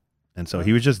 And so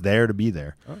he was just there to be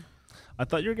there. Oh. I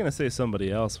thought you were going to say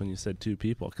somebody else when you said two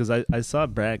people, because I saw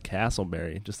Brad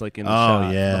Castleberry just in the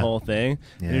shot, the whole thing.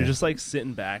 Yeah. And you're just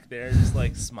sitting back there, just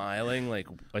smiling.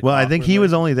 Well, I think he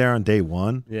was only there on day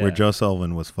one, where Joe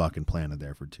Sullivan was fucking planted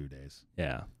there for 2 days.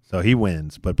 Yeah. So he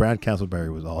wins, but Brad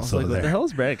Castleberry was also there. What the hell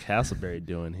is Brad Castleberry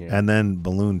doing here? And then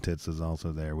Balloon Tits is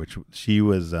also there, which she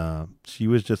was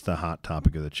just a hot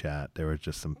topic of the chat. There was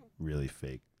just some really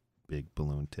fake big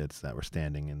balloon tits that were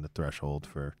standing in the threshold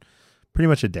for pretty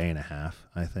much a day and a half,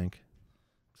 I think.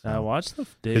 So, I watched the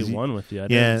day one with you.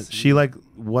 She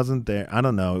wasn't there. I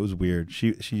don't know. It was weird.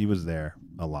 She was there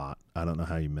a lot. I don't know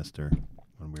how you missed her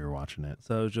when we were watching it.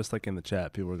 So it was just in the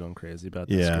chat, people were going crazy about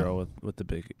this girl with the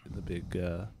big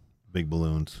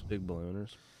balloons, big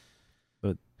ballooners,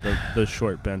 but the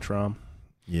short bench rom.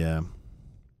 Yeah.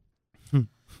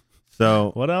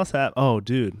 So what else happened? Oh,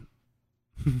 dude.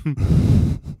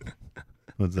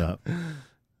 What's up?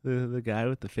 The guy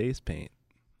with the face paint.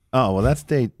 Oh, well, that's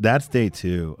day 2 that's day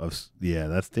 2.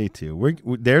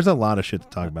 There's a lot of shit to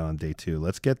talk about on day 2.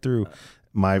 Let's get through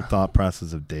my thought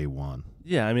process of day 1.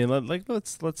 Yeah, I mean,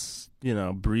 let's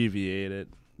abbreviate it.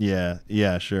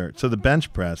 Yeah, sure. So the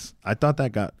bench press, I thought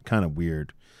that got kind of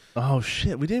weird. Oh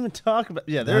shit, we didn't even talk about.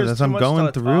 Yeah, there's too much. I'm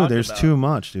going through. There's too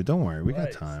much, dude. Don't worry, we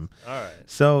got time. All right.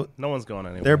 So no one's going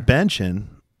anywhere. They're benching.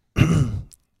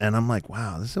 And I'm like,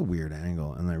 wow, this is a weird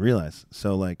angle. And I realized,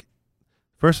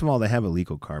 first of all, they have a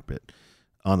legal carpet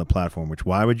on the platform, which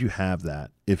why would you have that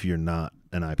if you're not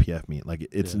an IPF meet?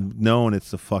 It's known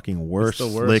it's the fucking worst,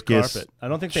 slickest, carpet. I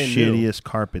don't think they shittiest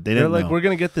carpet. They're like, we're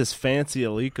going to get this fancy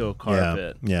Alico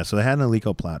carpet. Yeah, so they had an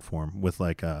Alico platform with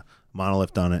a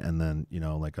monolift on it and then,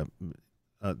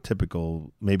 a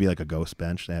typical, maybe like a Ghost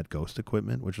bench. They had Ghost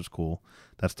equipment, which was cool.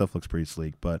 That stuff looks pretty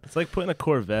sleek. But it's like putting a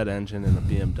Corvette engine in a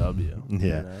BMW. Yeah.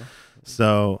 You know?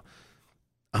 So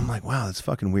I'm like, wow, that's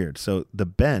fucking weird. So the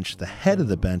bench, the head of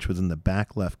the bench was in the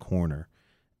back left corner,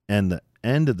 and the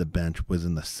end of the bench was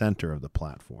in the center of the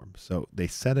platform. So they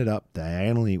set it up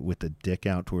diagonally with the dick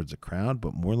out towards the crowd,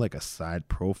 but more like a side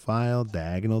profile,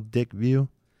 diagonal dick view.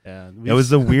 Yeah, it was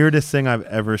the weirdest thing I've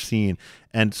ever seen.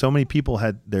 And so many people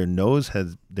had their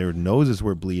noses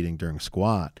were bleeding during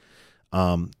squat.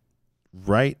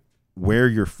 Right where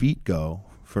your feet go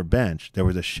for bench, there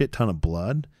was a shit ton of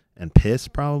blood and piss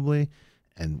probably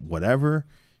and whatever.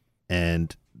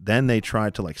 And then they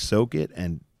tried to like soak it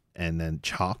and then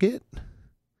chalk it.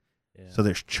 Yeah. So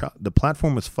the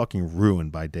platform was fucking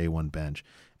ruined by day one bench,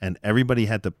 and everybody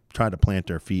had to try to plant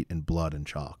their feet in blood and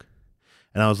chalk.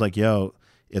 And I was like, yo,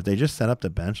 if they just set up the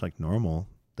bench like normal,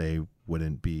 they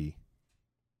wouldn't be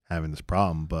having this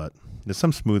problem. But there's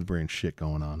some smooth brain shit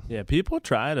going on. Yeah, people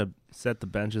try to set the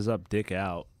benches up dick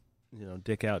out.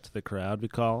 Dick out to the crowd, we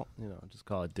call, just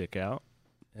call it dick out.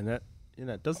 And that,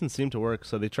 it doesn't seem to work.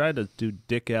 So they tried to do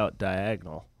dick out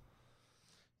diagonal.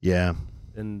 Yeah.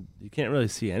 And you can't really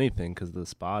see anything because the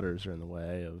spotters are in the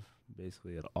way of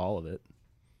basically all of it.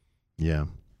 Yeah.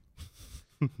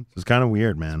 It's kind of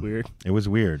weird, man. It's weird. It was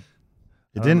weird.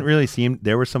 It didn't really seem,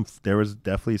 there was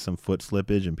definitely some foot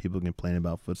slippage and people complaining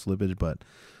about foot slippage, but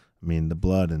I mean, the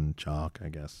blood and chalk, I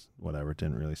guess, whatever, it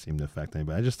didn't really seem to affect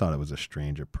anybody. I just thought it was a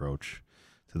strange approach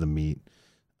to the meet.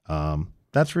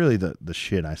 That's really the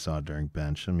shit I saw during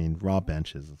bench. I mean, raw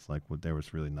benches, it's like there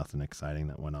was really nothing exciting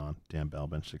that went on. Damn, bell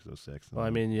bench 606. Well, I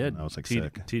mean, you had I was like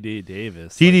sick. TD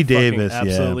Davis. TD Davis,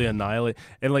 absolutely annihilate.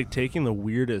 And like taking the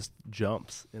weirdest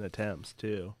jumps in attempts,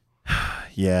 too.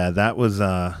 Yeah, that was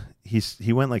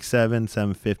he went like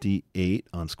 758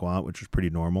 on squat, which was pretty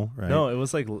normal, right? No, it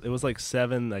was like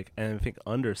 7, and I think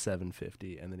under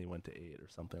 750, and then he went to 8 or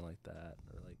something like that.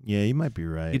 Yeah, you might be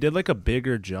right. He did like a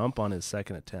bigger jump on his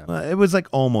second attempt. It was like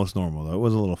almost normal though. It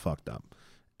was a little fucked up.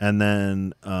 And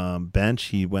then bench,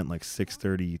 he went like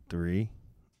 633,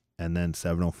 and then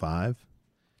 705.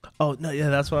 Oh no, yeah,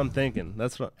 that's what I'm thinking.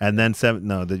 That's what. And then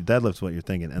the deadlift's what you're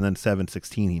thinking. And then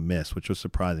 716 he missed, which was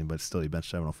surprising, but still he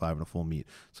benched 705 in a full meet.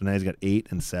 So now he's got 8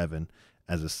 and 7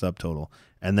 as a subtotal.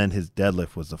 And then his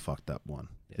deadlift was the fucked up one.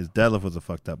 Yeah. His deadlift was a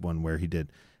fucked up one where he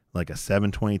did like a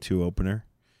 722 opener,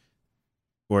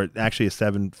 or actually a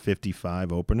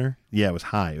 755 opener. Yeah, it was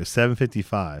high. It was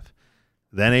 755,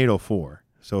 then 804.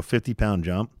 So a 50-pound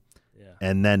jump.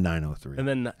 And then 903. And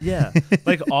then, yeah,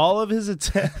 like all of his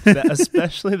attempts,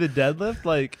 especially the deadlift,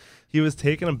 like he was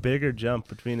taking a bigger jump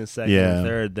between his second and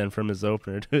third than from his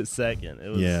opener to his second. It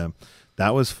was,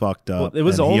 that was fucked up. Well, it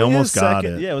was only he almost got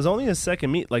it. Yeah, it was only his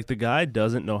second meet. Like the guy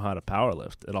doesn't know how to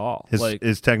powerlift at all.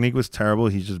 His technique was terrible.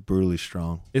 He's just brutally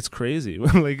strong. It's crazy.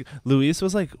 Like Luis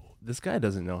was like, this guy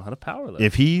doesn't know how to powerlift.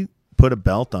 If he put a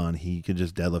belt on, he could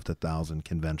just deadlift 1,000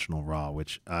 conventional raw,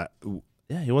 which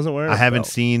yeah, he wasn't wearing. I haven't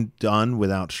seen done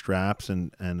without straps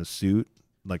and a suit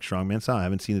like strongman style. I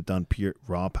haven't seen it done pure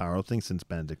raw powerlifting since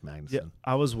Benedict Magnusson. Yeah,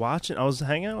 I was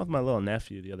hanging out with my little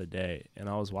nephew the other day, and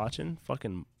I was watching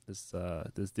fucking this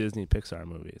Disney Pixar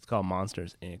movie. It's called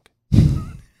Monsters Inc.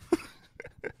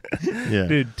 Yeah,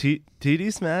 dude,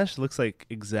 TD Smash looks like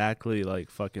exactly like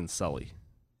fucking Sully.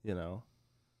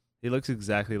 He looks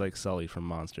exactly like Sully from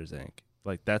Monsters Inc.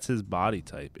 Like that's his body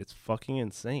type. It's fucking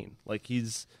insane. Like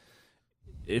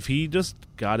if he just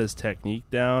got his technique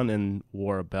down and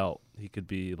wore a belt, he could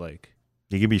be like...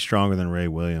 He could be stronger than Ray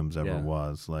Williams ever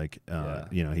was. Like,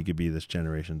 he could be this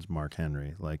generation's Mark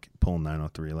Henry. Like, pulling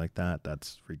 903 like that,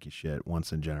 that's freaky shit.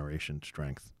 Once in generation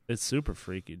strength. It's super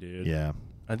freaky, dude. Yeah.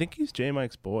 I think he's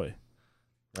J-Mike's boy.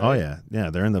 Right? Oh, yeah. Yeah,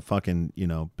 they're in the fucking,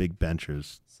 big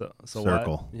benchers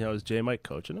circle. Why, is J-Mike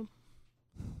coaching him?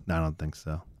 No, I don't think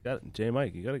so.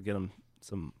 J-Mike, you got to get him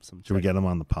some... Should we get him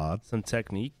on the pod? Some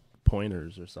technique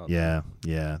pointers or something.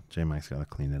 Yeah. J-Mike's got to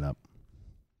clean it up.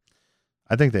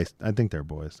 I think they're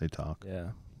boys. They talk. Yeah,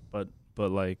 but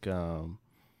like, oh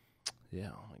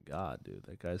my god, dude,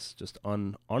 that guy's just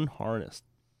unharnessed,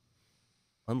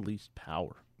 unleashed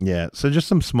power. Yeah. So just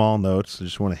some small notes I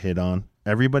just want to hit on.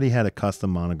 Everybody had a custom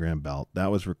monogram belt that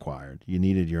was required. You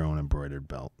needed your own embroidered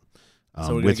belt.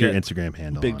 With your Instagram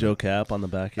handle. Big Joe Cap on the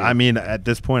back here. I mean, at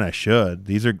this point, I should.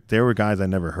 There were guys I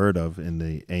never heard of in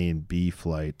the A and B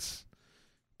flights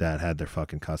that had their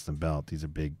fucking custom belt. These are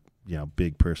big,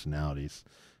 big personalities.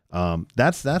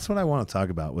 That's what I want to talk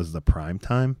about was the prime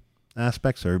time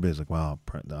aspect. So everybody's like, wow,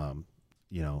 the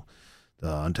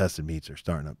untested meets are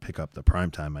starting to pick up the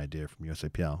prime time idea from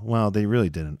USAPL. Well, they really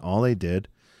didn't. All they did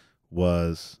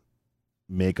was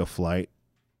make a flight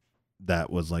that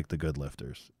was like the good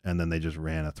lifters, and then they just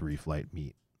ran a 3-flight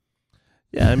meet.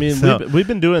 Yeah, I mean, we've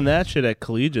been doing that shit at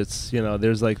collegiates. You know,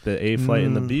 there's like the A flight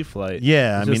and the B flight.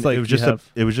 Yeah, I mean, like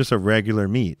it was just a regular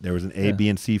meet. There was an A, B,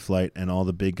 and C flight, and all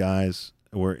the big guys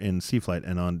were in C flight.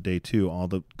 And on day 2, all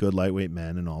the good lightweight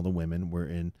men and all the women were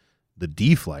in the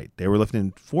D flight. They were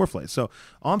lifting 4 flights. So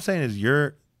all I'm saying is,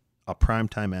 you're a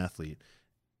primetime athlete,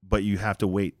 but you have to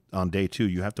wait on day 2.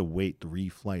 You have to wait 3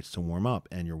 flights to warm up,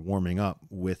 and you're warming up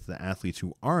with the athletes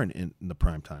who aren't in the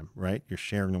prime time, right? You're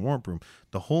sharing the warm-up room.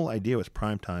 The whole idea with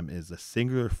prime time is the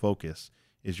singular focus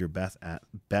is your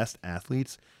best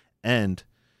athletes, and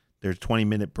there's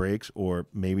 20-minute breaks, or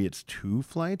maybe it's 2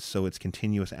 flights, so it's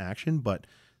continuous action, but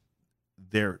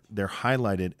they're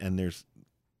highlighted, and it's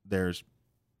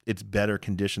better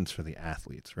conditions for the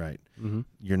athletes, right? Mm-hmm.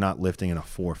 You're not lifting in a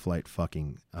 4-flight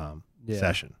fucking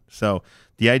session. So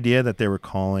the idea that they were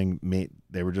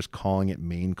just calling it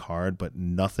main card, but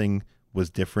nothing was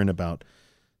different about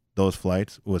those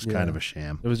flights was kind of a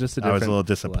sham. It was just I was a little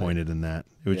disappointed in that.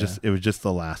 It was just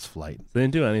the last flight. They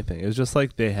didn't do anything. It was just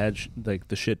like they had like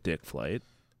the shit dick flight.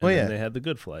 And then they had the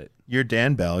good flight. You're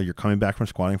Dan Bell. You're coming back from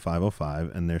squatting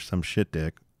 505, and there's some shit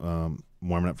dick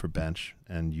warming up for bench,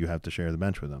 and you have to share the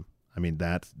bench with them. I mean,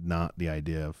 that's not the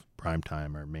idea of prime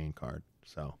time or main card.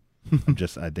 So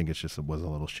I think it was a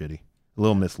little shitty, a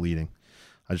little misleading.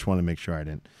 I just want to make sure I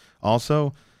didn't.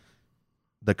 Also,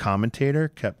 the commentator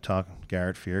kept talking,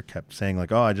 Garrett Fear kept saying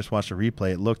like, oh, I just watched a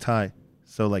replay. It looked high.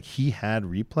 So like he had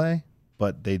replay,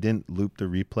 but they didn't loop the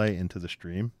replay into the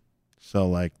stream. So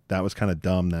like that was kind of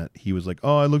dumb that he was like,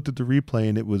 oh, I looked at the replay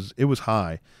and it was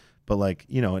high. But like,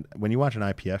 you know, when you watch an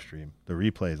IPF stream, the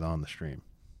replay is on the stream.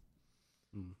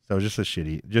 So just a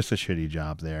shitty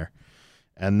job there.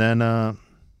 And then,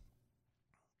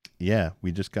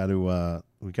 we just got to,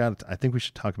 I think we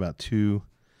should talk about 2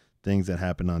 things that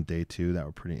happened on day 2 that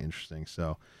were pretty interesting.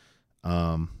 So,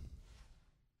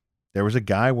 there was a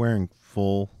guy wearing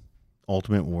full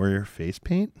Ultimate Warrior face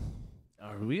paint.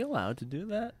 Are we allowed to do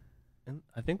that? And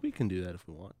I think we can do that if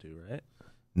we want to, right?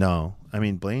 No. I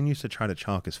mean, Blaine used to try to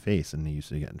chalk his face and he used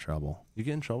to get in trouble. You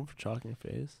get in trouble for chalking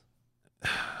your face?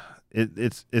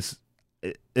 It's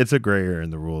a gray area in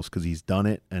the rules because he's done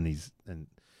it, and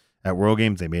at World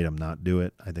Games they made him not do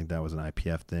it. I think that was an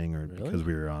IPF thing, or really? Because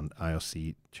we were on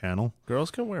IOC channel.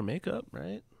 Girls can wear makeup,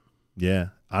 right? Yeah,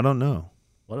 I don't know.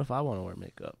 What if I want to wear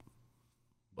makeup,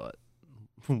 but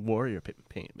warrior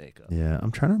paint makeup? Yeah,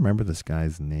 I'm trying to remember this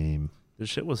guy's name. This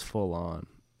shit was full on.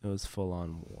 It was full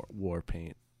on war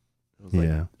paint.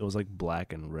 It was like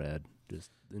black and red.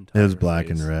 Just it was black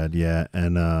and red, yeah.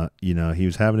 And he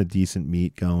was having a decent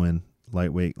meet going,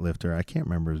 lightweight lifter. I can't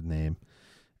remember his name.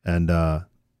 And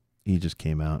he just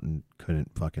came out and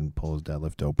couldn't fucking pull his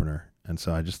deadlift opener. And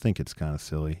so I just think it's kind of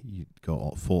silly. You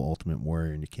go full Ultimate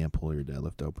Warrior and you can't pull your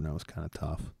deadlift opener. That was kind of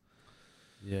tough.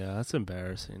 Yeah, that's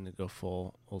embarrassing to go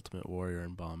full Ultimate Warrior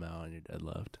and bomb out on your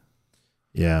deadlift.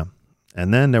 Yeah.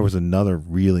 And then there was another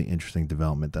really interesting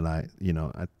development that I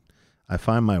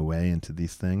find my way into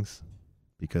these things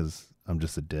because I'm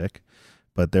just a dick.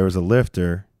 But there was a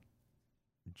lifter,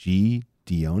 G.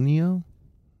 Dionio?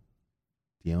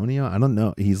 I don't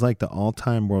know. He's like the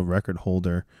all-time world record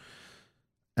holder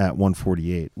at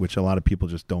 148, which a lot of people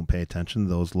just don't pay attention to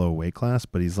those low weight class,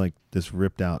 but he's like this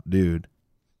ripped out dude.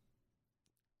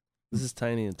 This is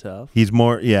Tiny and Tough. He's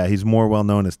more well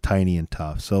known as Tiny and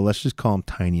Tough. So let's just call him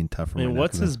Tiny and Tough.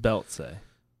 What's his belt say?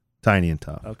 Tiny and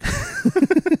Tough.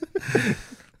 Okay.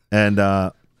 And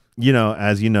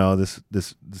as you know, this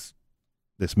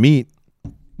meet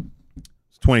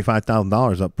is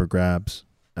 $25,000 up for grabs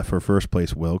for first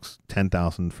place Wilkes,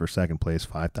 $10,000 for second place,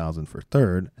 $5,000 for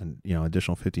third, and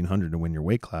additional $1,500 to win your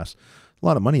weight class. A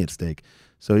lot of money at stake.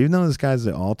 So even though this guy's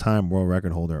the all-time world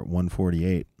record holder at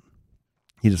 148,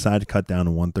 he decided to cut down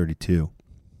to 132.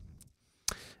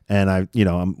 And I'm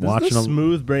watching the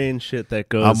smooth brain shit that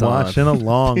goes I'm watching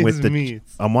along with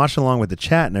I'm watching along with the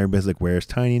chat, and everybody's like, "Where's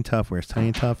Tiny and Tough? Where's Tiny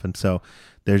and Tough?" And so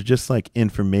there's just like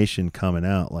information coming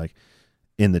out, like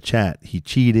in the chat, he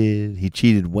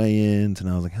cheated weigh-ins, and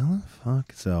I was like, "How the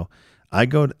fuck?" So I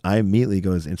immediately go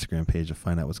to his Instagram page to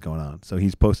find out what's going on. So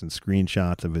he's posting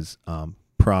screenshots of his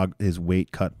his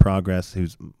weight cut progress.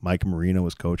 Who's Mike Marino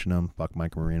was coaching him. Fuck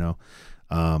Mike Marino.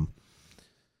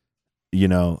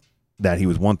 That he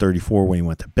was 134 when he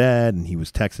went to bed, and he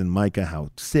was texting Micah how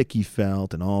sick he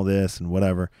felt and all this and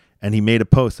whatever. And he made a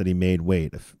post that he made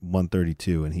weight of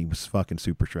 132, and he was fucking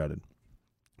super shredded.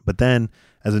 But then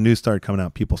as the news started coming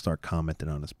out, people start commenting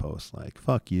on his post like,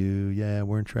 fuck you, yeah,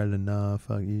 weren't shredded enough,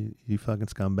 fuck you fucking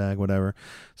scumbag, whatever.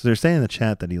 So they're saying in the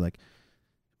chat that he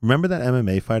remember that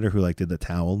MMA fighter who did the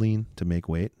towel lean to make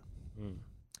weight?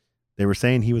 They were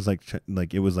saying he was like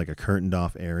it was like a curtained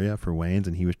off area for weigh-ins,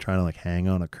 and he was trying to like hang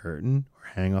on a curtain or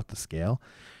hang off the scale.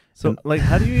 So and, like,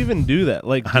 how do you even do that?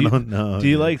 Like, I don't know. Do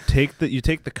you like take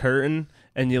the curtain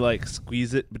and you like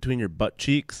squeeze it between your butt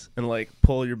cheeks and like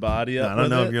pull your body up? I don't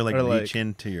know if you're like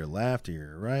reaching to your left or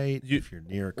your right. If you're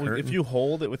near a curtain, if you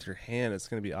hold it with your hand, it's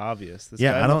gonna be obvious. This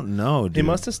I don't know. Dude. He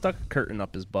must have stuck a curtain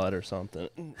up his butt or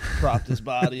something, propped his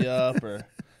body up, or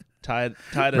tied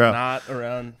a knot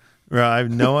around. Bro, I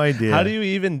have no idea. How do you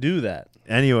even do that?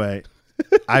 Anyway,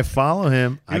 I follow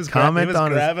him. I comment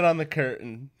on grabbing on the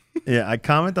curtain. Yeah, I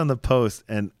comment on the post,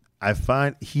 and I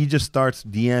find he just starts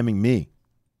DMing me.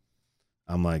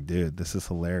 I'm like, dude, this is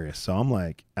hilarious. So I'm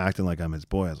like acting like I'm his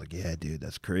boy. I was like, yeah, dude,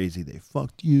 that's crazy. They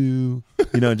fucked you.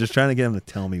 Just trying to get him to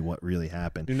tell me what really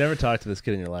happened. You never talked to this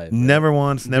kid in your life. Never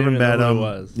once. Never met him. Who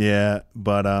was. Yeah,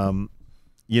 but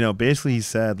basically he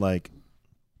said like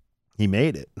he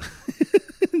made it.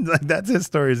 Like that's his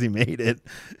story. Is he made it,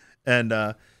 and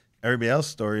everybody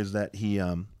else's story is that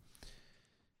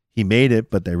he made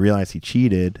it, but they realized he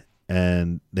cheated,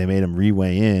 and they made him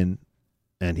reweigh in,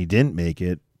 and he didn't make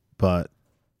it, but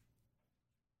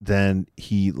then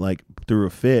he like threw a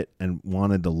fit and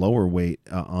wanted the lower weight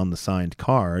on the signed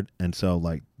card, and so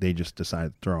like they just decided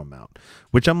to throw him out.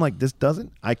 Which I'm like, this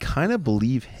doesn't. I kind of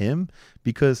believe him,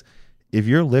 because if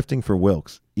you're lifting for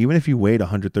Wilks, even if you weighed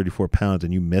 134 pounds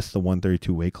and you missed the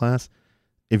 132 weight class,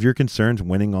 if your concern's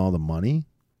winning all the money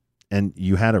and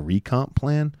you had a recomp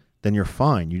plan, then you're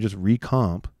fine. You just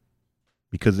recomp,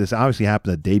 because this obviously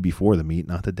happened the day before the meet,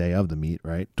 not the day of the meet,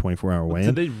 right? 24-hour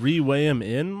weigh-in. Did they reweigh him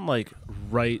in like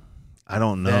right? I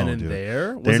don't know, then and dude.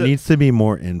 there needs to be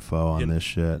more info on this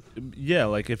shit. Yeah,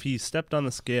 like if he stepped on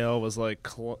the scale, was like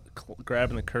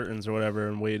grabbing the curtains or whatever,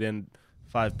 and weighed in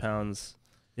 5 pounds,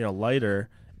 lighter,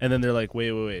 and then they're like,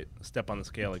 wait, step on the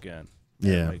scale again.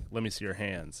 Yeah. Like, let me see your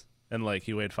hands. And like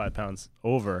he weighed 5 pounds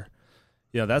over.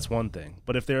 Yeah, that's one thing.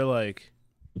 But if they're like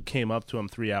came up to him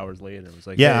 3 hours later and was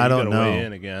like, yeah, hey, I don't know. Weigh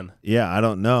in again. Yeah, I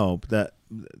don't know.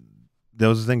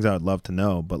 Those are things I would love to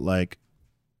know. But like,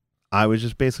 I was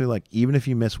just basically like, even if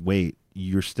you miss weight,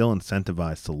 you're still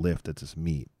incentivized to lift at this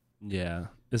meet. Yeah,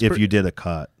 if you did a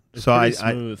cut. It's so pretty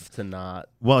smooth to not.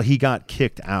 Well, he got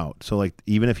kicked out. So like,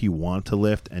 even if he wanted to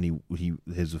lift and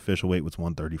his official weight was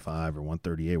 135 or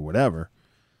 138 or whatever,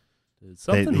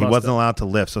 dude, he wasn't allowed to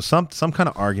lift. So some kind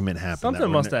of argument happened. Something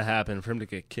must have happened for him to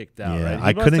get kicked out. Yeah, right? He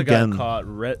I couldn't get caught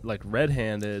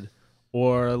red-handed,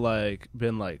 or like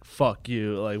been like "fuck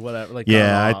you," like whatever. Like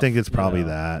I think it's probably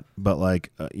that. But like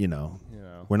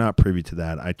we're not privy to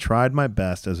that. I tried my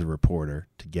best as a reporter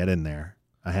to get in there.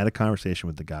 I had a conversation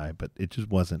with the guy, but it just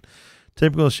wasn't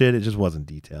typical shit. It just wasn't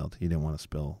detailed. He didn't want to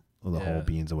spill the whole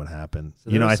beans of what happened.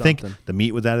 So I think the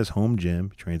meet was at his home gym.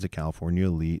 He trains at California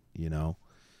Elite.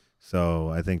 So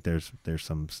I think there's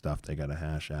some stuff they got to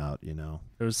hash out.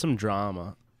 There was some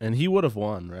drama, and he would have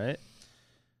won, right?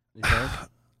 You think?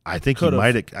 I think he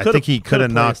might have. I think he could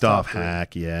have knocked off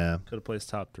Hack. Yeah, could have placed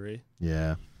top 3.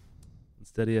 Yeah.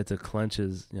 Instead, he had to clench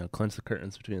the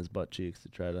curtains between his butt cheeks to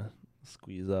try to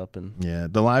squeeze up. And yeah,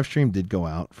 the live stream did go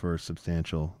out for a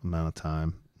substantial amount of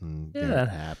time. That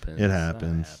happens. It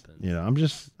happens.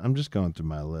 I'm just going through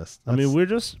my list. I mean, we're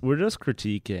just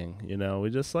critiquing. We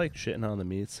just like shitting on the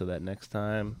meats so that next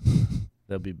time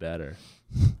they'll be better.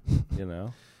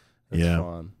 It's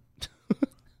fun.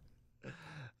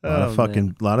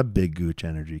 A lot of big gooch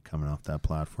energy coming off that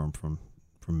platform from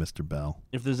Mr. Bell.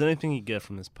 If there's anything you get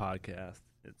from this podcast,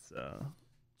 it's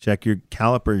check your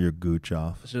caliper your gooch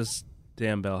off. It's just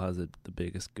Dan Bell has the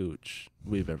biggest gooch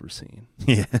we've ever seen.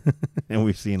 Yeah, and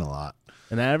we've seen a lot.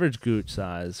 An average gooch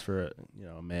size for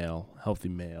a male, healthy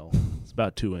male, it's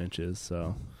about 2 inches.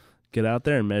 So get out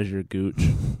there and measure your gooch.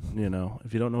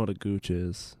 If you don't know what a gooch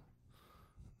is,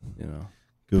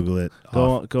 Google it.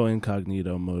 Go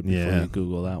incognito mode before you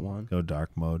Google that one. Go dark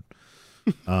mode.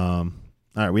 All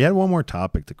right, we had one more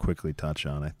topic to quickly touch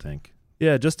on, I think.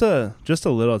 Yeah, just a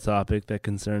little topic that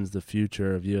concerns the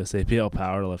future of USAPL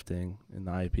powerlifting in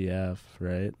the IPF,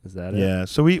 right? Is that it? Yeah,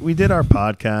 so we did our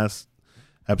podcast,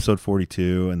 episode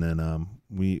 42, and then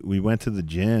we went to the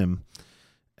gym,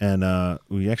 and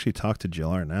we actually talked to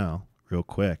Jill Arnell real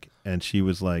quick, and she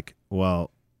was like, well,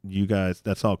 you guys,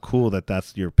 that's all cool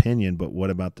that's your opinion, but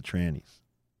what about the trannies?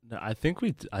 No, I think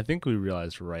we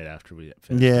realized right after we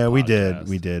finished. Yeah, we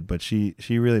did, but she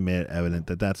really made it evident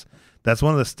that that's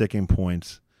one of the sticking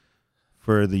points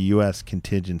for the U.S.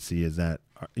 contingency is that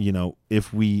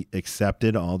if we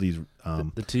accepted all these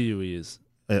the TUEs,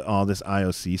 all this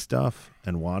IOC stuff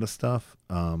and WADA stuff,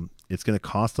 It's going to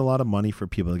cost a lot of money for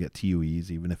people to get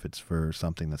TUEs, even if it's for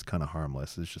something that's kind of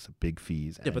harmless. It's just a big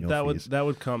fees. Yeah, but that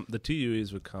would come. The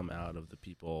TUEs would come out of the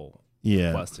people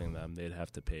requesting them. They'd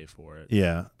have to pay for it.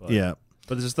 Yeah,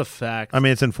 But it's just the fact. I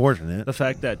mean, it's unfortunate. The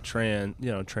fact that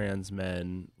trans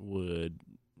men would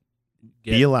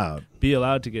be allowed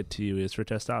to get TUEs for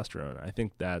testosterone. I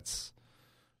think that's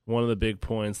one of the big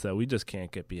points that we just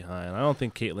can't get behind. I don't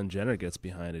think Caitlyn Jenner gets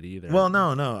behind it either. Well,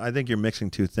 no. I think you're mixing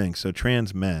two things. So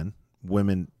trans men,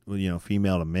 women,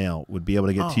 female to male, would be able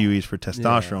to get TUEs for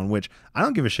testosterone, which I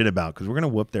don't give a shit about because we're going to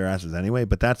whoop their asses anyway.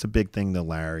 But that's a big thing to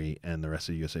Larry and the rest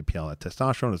of the USAPL. That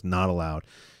testosterone is not allowed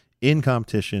in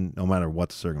competition no matter what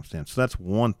the circumstance. So that's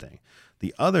one thing.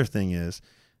 The other thing is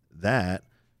that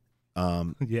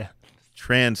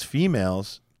trans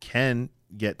females can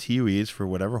get TUEs for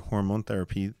whatever hormone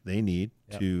therapy they need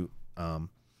to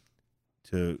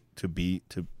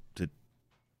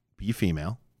be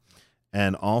female,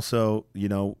 and also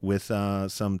with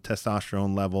some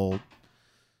testosterone level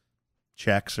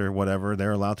checks or whatever,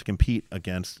 they're allowed to compete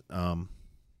against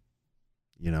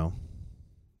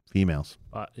females.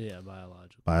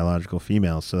 Biological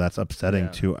females. So that's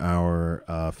upsetting to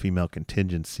our female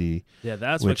contingency. Yeah,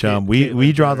 that's which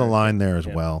we draw the line there as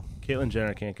well. Caitlyn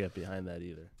Jenner can't get behind that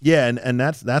either. Yeah, and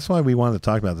that's why we wanted to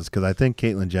talk about this, because I think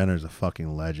Caitlyn Jenner is a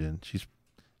fucking legend. She's,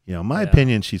 in my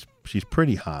opinion, she's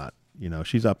pretty hot.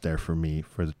 She's up there for me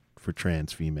for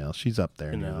trans females. She's up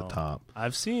there near the top.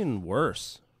 I've seen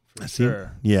worse.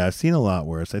 Sure. I've seen a lot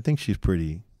worse. I think she's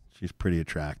pretty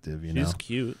attractive. She's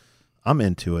cute. I'm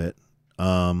into it.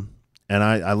 And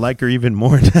I like her even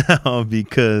more now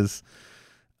because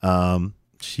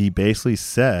she basically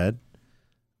said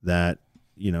that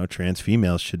trans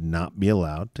females should not be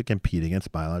allowed to compete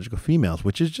against biological females,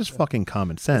 which is just fucking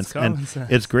common sense.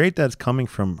 It's great that it's coming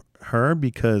from her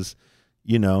because,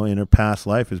 in her past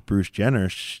life as Bruce Jenner,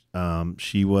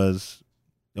 she was,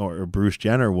 or Bruce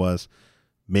Jenner was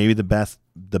maybe the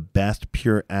best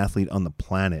pure athlete on the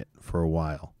planet for a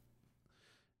while.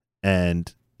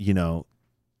 And,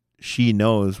 she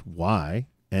knows why,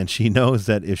 and she knows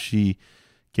that if she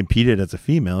competed as a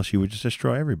female, she would just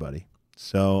destroy everybody.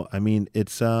 So, I mean,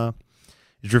 it's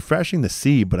refreshing to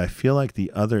see, but I feel like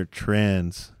the other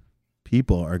trans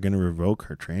people are going to revoke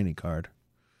her training card.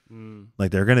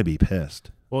 Like, they're going to be pissed.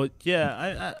 Well,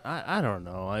 yeah, I don't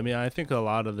know. I mean, I think a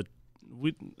lot of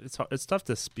it's tough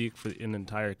to speak for an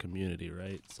entire community,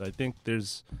 right? So I think they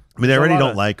already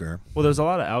don't like her. Well, there's a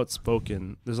lot of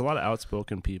outspoken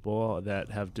people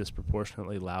that have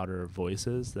disproportionately louder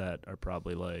voices that are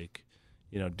probably like,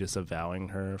 disavowing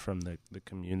her from the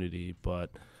community.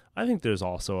 But I think there's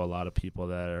also a lot of people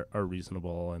that are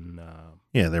reasonable and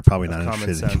they're probably not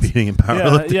interested in competing in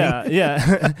powerlifting.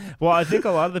 Yeah. Well, I think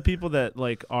a lot of the people that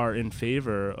are in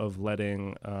favor of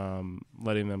letting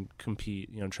them compete,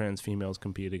 trans females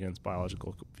compete against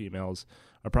biological females,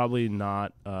 are probably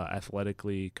not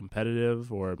athletically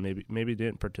competitive, or maybe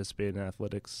didn't participate in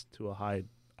athletics to a high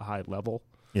level,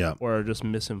 or are just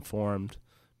misinformed,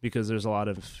 because there's a lot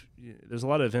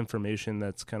of information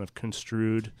that's kind of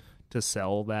construed to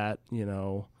sell that,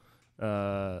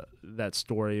 that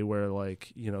story where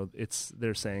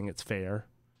they're saying it's fair,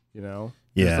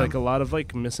 There's a lot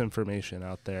of misinformation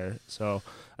out there. So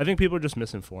I think people are just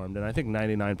misinformed, and I think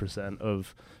 99%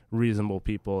 of reasonable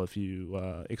people, if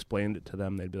you explained it to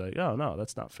them, they'd be like, "Oh no,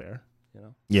 that's not fair,"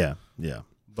 Yeah.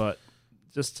 But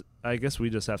I guess we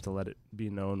just have to let it be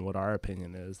known what our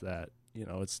opinion is, that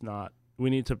it's not. We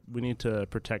need to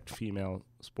protect female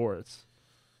sports.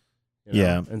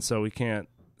 And so we can't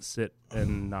sit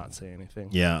and not say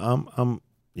anything. I'm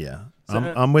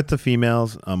with the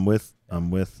females. I'm with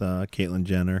Caitlyn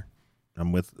Jenner.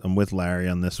 I'm with Larry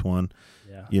on this one.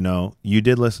 Yeah. You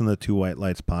did listen to the Two White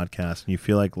Lights podcast, and you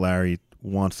feel like Larry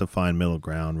wants to find middle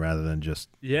ground rather than just.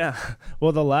 Yeah.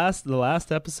 Well, the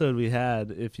last episode we had,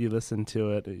 if you listen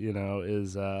to it,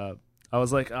 is I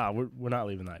was like, we're not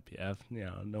leaving the IPF.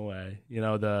 No way.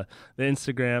 The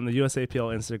Instagram, the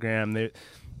USAPL Instagram,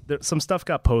 some stuff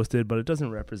got posted, but it doesn't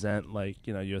represent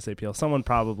USAPL. Someone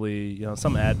probably,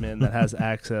 some admin that has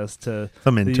access to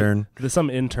some intern. Some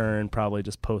intern probably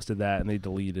just posted that and they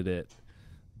deleted it.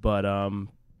 But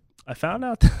I found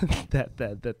out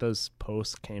that those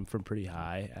posts came from pretty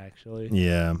high, actually.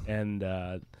 Yeah. And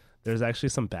there's actually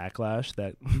some backlash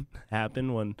that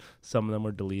happened when some of them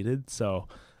were deleted. So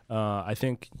I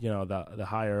think the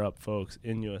higher up folks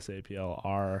in USAPL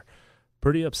are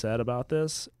pretty upset about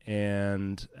this.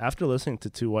 And after listening to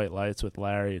Two White Lights with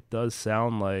Larry, it does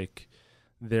sound like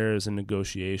there's a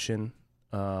negotiation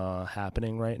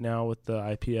happening right now with the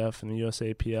IPF and the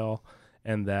USAPL,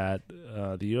 and that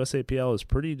the USAPL is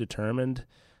pretty determined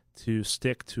to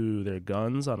stick to their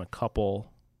guns on a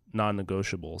couple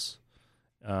non-negotiables.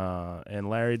 And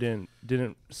Larry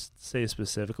didn't say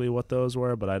specifically what those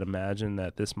were, but I'd imagine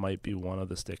that this might be one of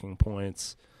the sticking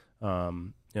points.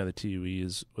 The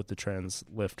TUEs with the trans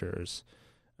lifters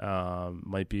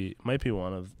might be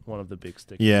one of the big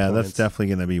sticking points. Yeah, that's definitely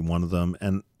going to be one of them.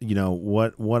 And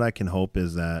what I can hope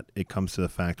is that it comes to the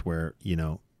fact where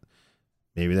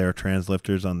maybe there are trans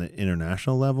lifters on the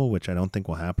international level, which I don't think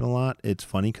will happen a lot. It's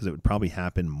funny because it would probably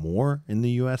happen more in the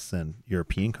U.S. than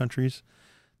European countries,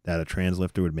 that a trans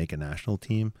lifter would make a national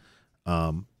team.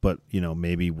 But,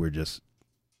 maybe we're just,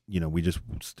 we just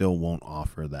still won't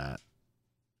offer that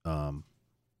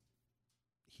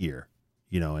here,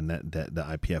 and that the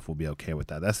IPF will be okay with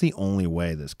that. That's the only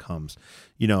way this comes.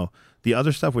 The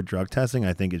other stuff with drug testing,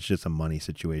 I think it's just a money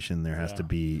situation. There has to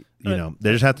be, there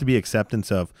just has to be acceptance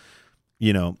of,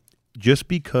 just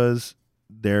because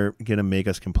they're going to make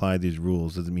us comply these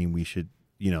rules doesn't mean we should,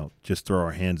 just throw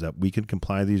our hands up. We could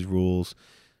comply these rules,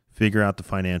 figure out the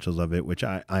financials of it, which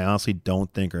I honestly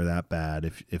don't think are that bad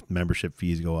if membership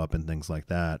fees go up and things like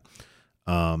that.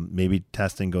 Maybe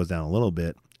testing goes down a little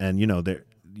bit. And,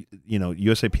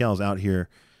 USAPL is out here,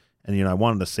 and, I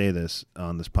wanted to say this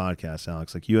on this podcast,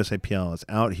 Alex, like USAPL is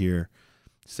out here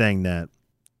saying that,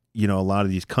 a lot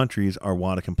of these countries are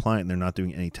WADA compliant and they're not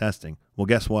doing any testing. Well,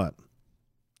 guess what?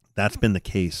 That's been the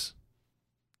case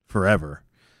forever.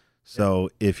 So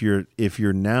if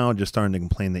you're now just starting to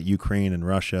complain that Ukraine and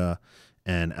Russia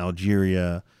and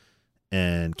Algeria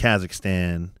and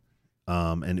Kazakhstan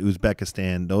and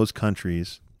Uzbekistan, those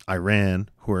countries, Iran,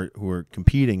 who are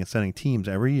competing and sending teams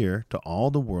every year to all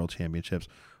the world championships,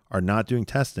 are not doing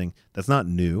testing, that's not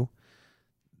new.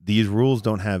 These rules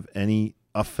don't have any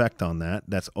effect on that.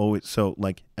 That's always so.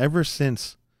 Like ever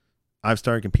since I've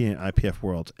started competing at IPF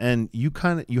Worlds, and you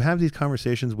have these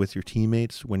conversations with your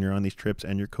teammates when you're on these trips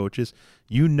and your coaches,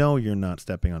 you're not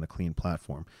stepping on a clean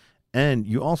platform. And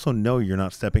you also know you're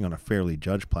not stepping on a fairly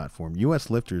judged platform. U.S.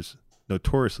 lifters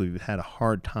notoriously have had a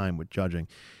hard time with judging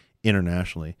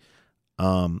internationally.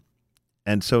 And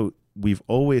so we've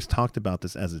always talked about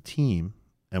this as a team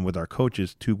and with our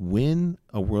coaches. To win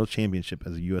a world championship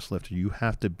as a U.S. lifter, you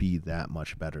have to be that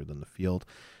much better than the field.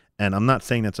 And I'm not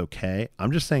saying that's okay.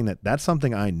 I'm just saying that that's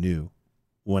something I knew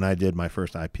when I did my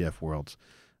first IPF Worlds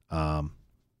 8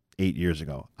 years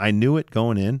ago. I knew it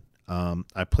going in.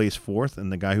 I placed fourth,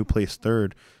 and the guy who placed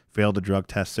third failed a drug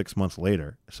test 6 months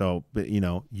later. So,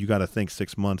 you got to think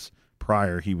 6 months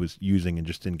prior he was using and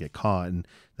just didn't get caught, and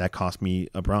that cost me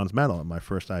a bronze medal at my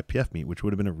first IPF meet, which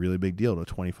would have been a really big deal to a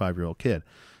 25-year-old kid.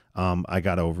 I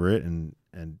got over it, and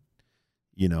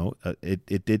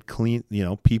it did clean.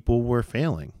 People were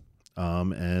failing.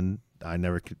 And I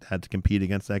never had to compete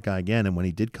against that guy again. And when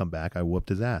he did come back, I whooped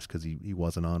his ass because he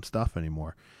wasn't on stuff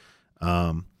anymore.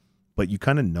 But you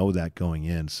kind of know that going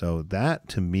in. So that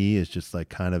to me is just like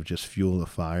kind of just fuel the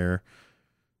fire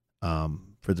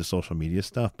for the social media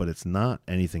stuff, but it's not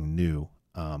anything new.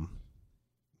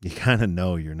 You kind of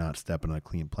know you're not stepping on a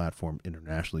clean platform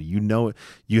internationally.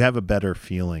 You have a better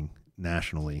feeling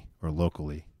nationally or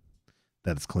locally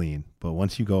that it's clean. But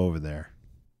once you go over there,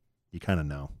 you kind of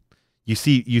know. You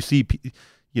see,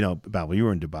 Babel, you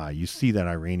were in Dubai. You see that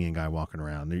Iranian guy walking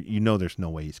around. There's no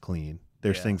way he's clean.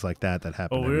 There's things like that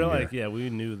happen. Oh, we were like, we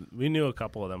knew a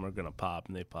couple of them were gonna pop,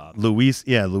 and they popped. Luis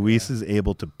is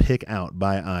able to pick out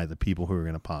by eye the people who are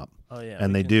gonna pop. Oh yeah,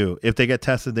 and they do. If they get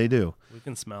tested, they do. We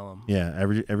can smell them. Yeah,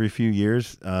 every few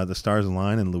years, the stars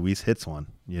align, and Luis hits one.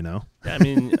 Yeah, I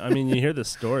mean, you hear the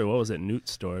story. What was it,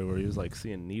 Newt's story, where he was like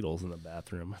seeing needles in the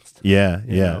bathroom? And stuff,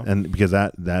 yeah, and because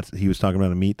that's he was talking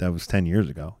about a meet that was 10 years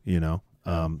ago.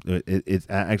 It's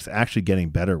actually getting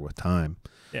better with time.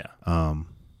 Yeah.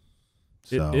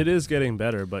 So. It is getting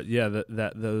better, but yeah,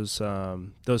 those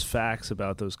facts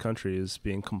about those countries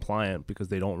being compliant because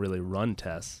they don't really run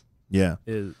tests. Yeah,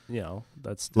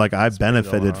 that's like I've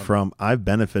benefited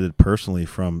personally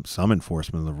from some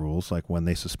enforcement of the rules. Like when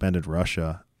they suspended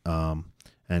Russia, and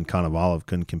Konovalov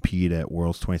couldn't compete at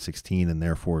Worlds 2016 and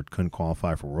therefore couldn't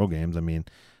qualify for World Games. I mean,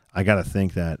 I got to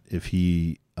think that if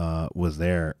he was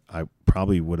there, I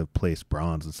probably would have placed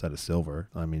bronze instead of silver.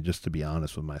 I mean, just to be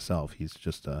honest with myself, he's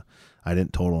just I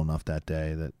didn't total enough that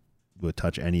day that would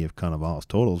touch any of Konovalov's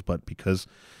totals, but because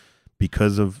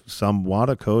of some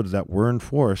WADA codes that were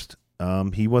enforced,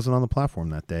 he wasn't on the platform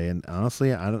that day. And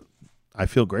honestly, I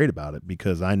feel great about it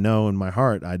because I know in my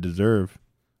heart I deserve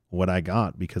what I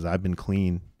got because I've been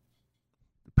clean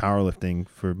powerlifting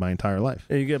for my entire life.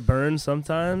 Yeah, you get burned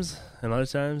sometimes, and other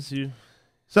times you.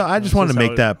 So I just wanted to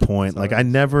make that point. Like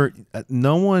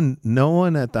no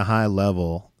one at the high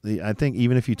level. I think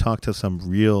even if you talk to some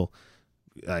real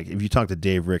like if you talk to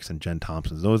Dave Ricks and Jen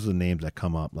Thompson, those are the names that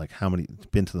come up. Like how many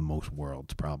been to the most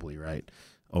worlds probably, right?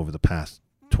 Over the past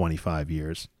 25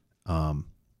 years.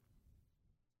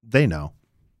 They know,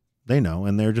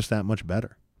 and they're just that much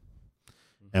better.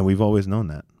 And we've always known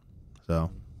that. So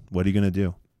what are you going to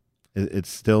do? It's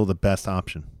still the best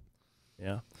option.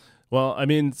 Yeah. Well, I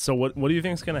mean, so what do you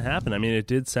think is going to happen? I mean, it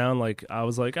did sound like I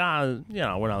was like, we're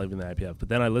not leaving the IPF. But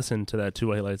then I listened to that Two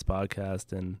White Lights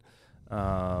podcast, and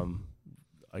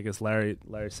I guess Larry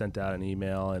sent out an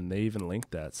email, and they even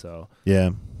linked that. So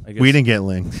yeah, I guess, we didn't get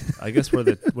linked. I guess we're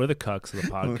the cucks of the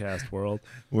podcast world.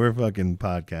 We're fucking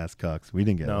podcast cucks. We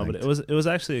didn't get linked. But it was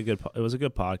actually a good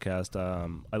podcast.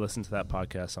 I listen to that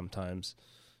podcast sometimes.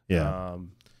 Yeah.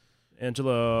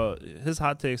 Angelo, his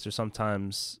hot takes are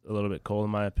sometimes a little bit cold in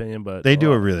my opinion, but they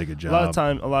do a really good job.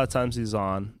 A lot of times he's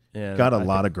on, and got a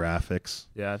lot of graphics.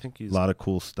 Yeah, I think he's a lot of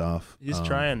cool stuff. He's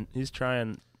trying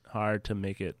hard to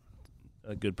make it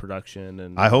a good production,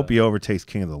 and I hope he overtakes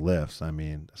King of the Lifts. I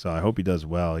mean, so I hope he does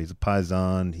well. He's a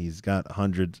Paisan. He's got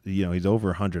hundreds. He's over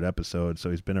 100 episodes, so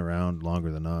he's been around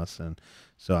longer than us, and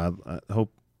so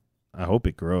I hope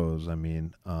it grows. I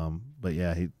mean, but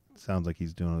yeah, he sounds like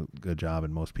he's doing a good job,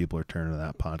 and most people are turning to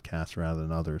that podcast rather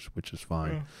than others, which is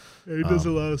fine. Yeah, he does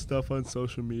a lot of stuff on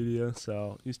social media,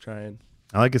 so he's trying.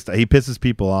 I like his he pisses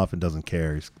people off and doesn't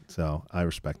care, so I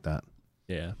respect that.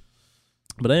 Yeah.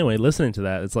 But anyway, listening to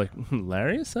that, it's like,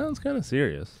 Larry sounds kind of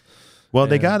serious. Well,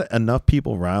 they got enough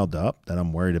people riled up that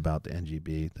I'm worried about the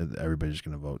NGB, that everybody's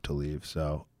going to vote to leave.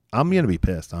 So I'm going to be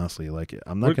pissed, honestly. Like,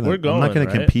 I'm not going to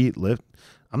compete.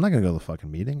 I'm not going to go to the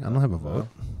fucking meeting. I don't have a vote.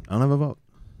 I don't have a vote.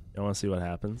 You want to see what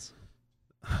happens?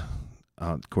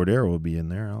 Cordero will be in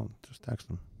there. I'll just text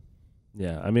him.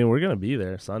 Yeah, I mean, we're going to be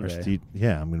there Sunday.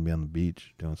 I'm going to be on the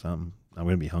beach doing something. I'm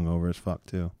going to be hungover as fuck,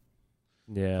 too.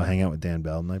 Yeah. I'll hang out with Dan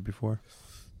Bell the night before.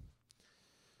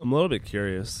 I'm a little bit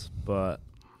curious, but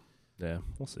yeah,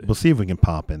 we'll see. We'll see if we can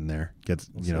pop in there.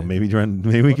 Maybe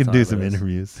we can do some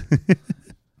interviews.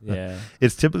 Yeah.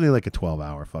 It's typically like a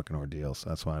 12-hour fucking ordeal, so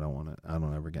that's why I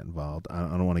don't ever get involved. I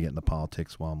don't want to get into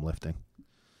politics while I'm lifting.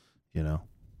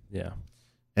 Yeah.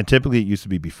 And typically it used to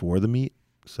be before the meet,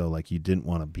 so like you didn't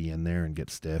want to be in there and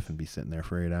get stiff and be sitting there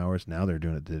for 8 hours. Now they're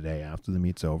doing it the day after the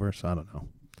meet's over, so I don't know.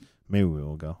 Maybe we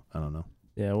will go. I don't know.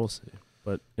 Yeah, we'll see.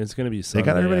 But it's going to be Sunday. They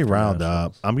got everybody riled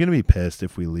up. I'm going to be pissed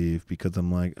if we leave because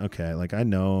I'm like, okay, like I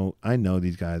know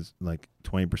these guys, like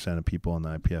 20% of people on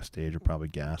the IPF stage are probably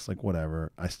gassed, like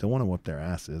whatever. I still want to whoop their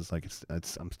asses. Like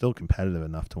I'm still competitive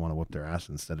enough to want to whoop their ass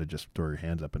instead of just throw your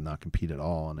hands up and not compete at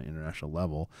all on an international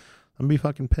level. I'm going to be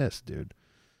fucking pissed, dude.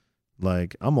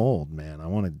 Like, I'm old, man. I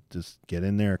want to just get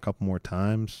in there a couple more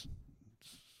times,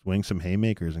 swing some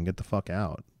haymakers and get the fuck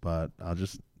out. But I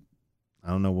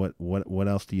don't know what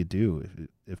else do you do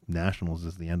if nationals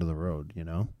is the end of the road,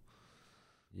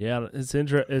 Yeah, it's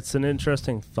an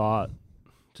interesting thought.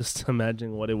 Just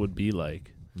imagining what it would be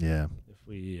like. Yeah. If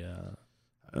we,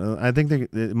 I think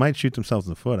they might shoot themselves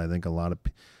in the foot. I think a lot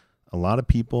of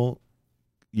people,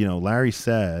 Larry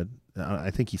said,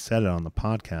 I think he said it on the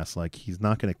podcast, like he's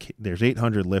not going to. There's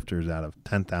 800 lifters out of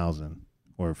 10,000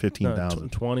 or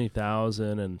 15,000,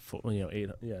 20,000, and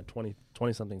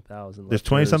 20 something thousand. There's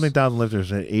 20 something thousand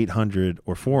lifters at 800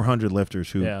 or 400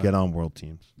 lifters who get on world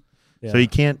teams. Yeah. So he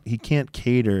can't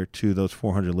cater to those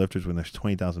 400 lifters when there's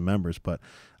 20,000 members. But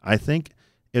I think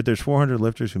if there's 400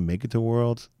 lifters who make it to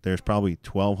worlds, there's probably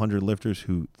 1,200 lifters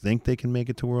who think they can make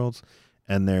it to worlds,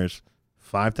 and there's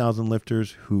 5,000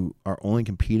 lifters who are only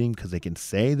competing because they can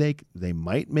say they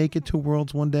might make it to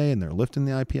worlds one day and they're lifting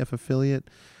the IPF affiliate.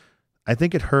 I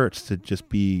think it hurts to just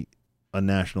be a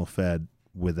national fed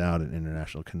without an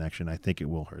international connection. I think it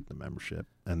will hurt the membership,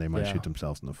 and they might shoot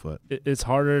themselves in the foot. It's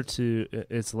harder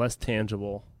it's less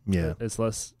tangible. Yeah. It's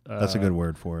less. That's a good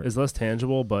word for it. It's less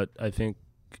tangible, but I think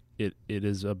it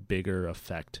is a bigger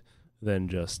effect than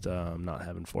just not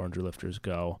having 400 lifters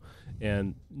go.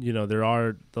 And, there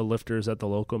are the lifters at the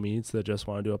local meets that just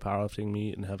want to do a powerlifting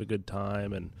meet and have a good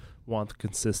time and want the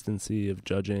consistency of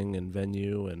judging and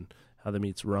venue and how the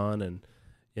meets run. And,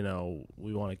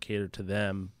 we want to cater to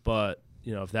them. But,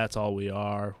 if that's all we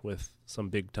are with some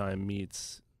big time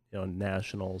meets,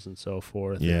 nationals and so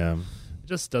forth. Yeah. It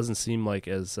just doesn't seem like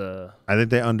as... I think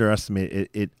they underestimate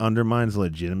it. It undermines the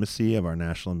legitimacy of our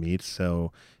national meets.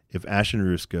 So if Ashton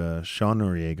Ruska, Sean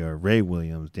Noriega, Ray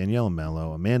Williams, Danielle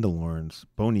Mello, Amanda Lawrence,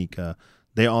 Bonica,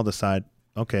 they all decide,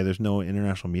 okay, there's no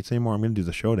international meets anymore, I'm going to do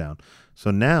the showdown.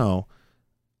 So now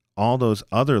all those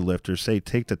other lifters, say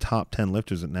take the top 10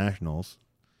 lifters at nationals,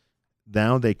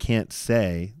 now they can't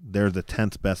say they're the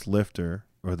 10th best lifter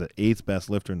or the 8th best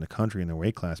lifter in the country in their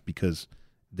weight class because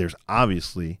there's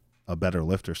obviously a better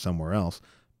lifter somewhere else.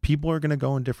 people are going to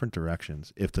go in different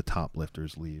directions if the top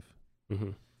lifters leave.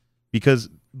 Mm-hmm. Because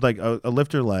like a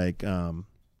lifter like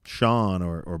Sean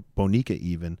or Bonica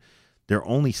even, they're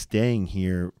only staying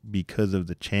here because of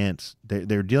the chance.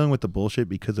 They're dealing with the bullshit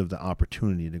because of the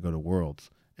opportunity to go to Worlds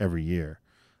every year.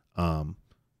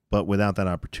 But without that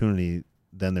opportunity,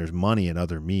 then there's money at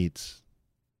other meets.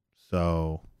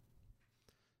 So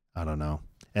I don't know.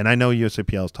 And I know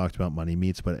USAPL has talked about money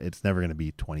meets, but it's never going to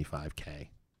be $25K,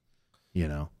 you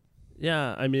know?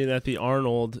 Yeah, I mean, at the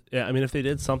Arnold, if they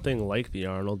did something like the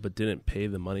Arnold but didn't pay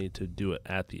the money to do it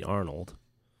at the Arnold.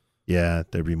 Yeah,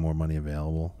 there'd be more money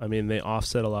available. I mean, they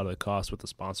offset a lot of the cost with the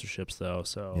sponsorships, though.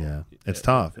 So yeah, it's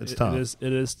tough. It's tough.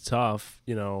 It is tough.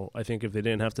 You know, I think if they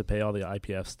didn't have to pay all the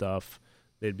IPF stuff,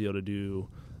 they'd be able to do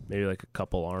maybe like a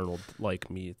couple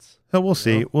Arnold-like meets. So we'll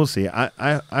see. We'll see.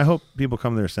 I hope people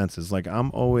come to their senses. Like,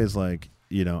 I'm always like,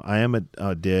 you know, I am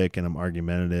a dick and I'm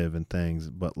argumentative and things,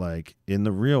 but like in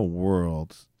the real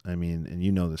world, I mean, and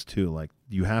you know this too, like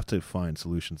you have to find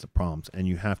solutions to problems and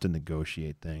you have to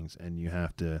negotiate things and you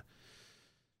have to,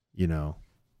 you know,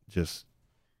 just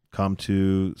come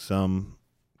to some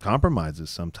compromises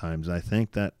sometimes. I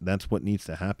think that's what needs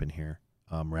to happen here,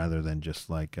 rather than just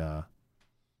like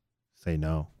say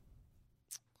no.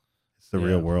 It's the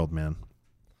real world, man.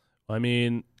 I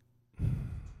mean,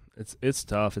 it's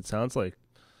tough. It sounds like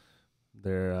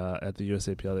they're at the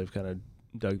USAPL. They've kind of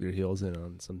dug their heels in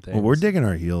on some things. Well, we're digging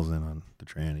our heels in on the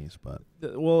trannies, but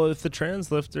if the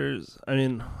trans lifters, I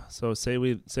mean, so say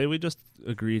we just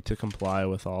agree to comply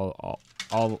with all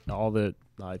that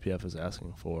the IPF is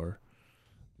asking for,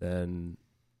 then,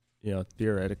 you know,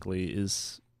 theoretically,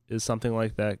 is something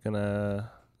like that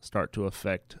gonna start to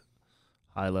affect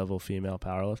high level female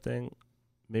powerlifting?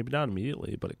 Maybe not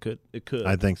immediately, but it could.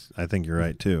 I think you're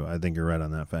right too. I think you're right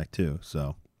on that fact too.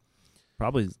 So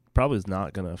probably is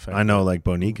not going to affect. I know, like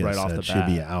Bonica right said, she'd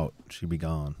be out. She'd be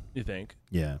gone. You think?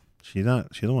 Yeah, she don't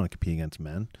want to compete against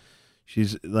men.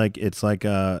 She's like, it's like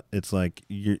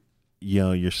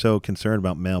you're so concerned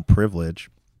about male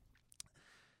privilege,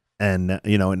 and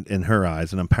you know, in her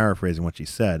eyes, and I'm paraphrasing what she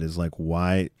said, is like,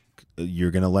 why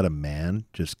you're gonna let a man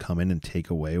just come in and take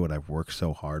away what I've worked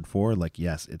so hard for? Like,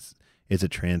 yes, it's a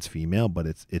trans female, but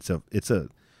it's a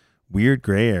weird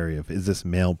gray area of, is this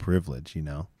male privilege? You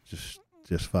know, just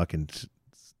fucking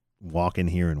walk in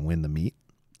here and win the meet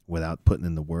without putting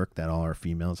in the work that all our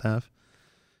females have.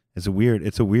 It's a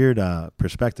weird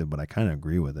perspective, but I kind of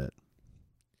agree with it.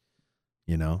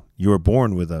 You know, you were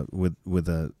born with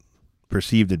a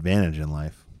perceived advantage in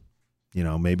life. You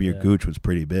know, maybe your gooch was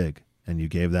pretty big and you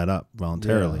gave that up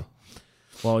voluntarily. Yeah.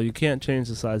 Well, you can't change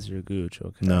the size of your gooch,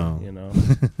 okay? No. You know.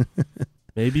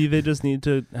 Maybe they just need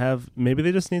to have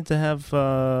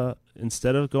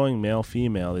instead of going male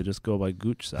female, they just go by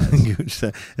gooch size. Gooch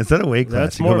size. Instead of weight class,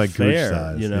 that's you more go by fair, gooch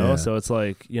size. You know, yeah. So it's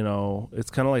like, you know, it's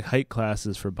kind of like height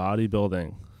classes for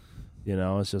bodybuilding. You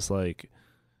know, it's just like,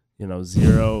 you know,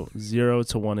 0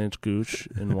 to 1 inch gooch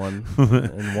and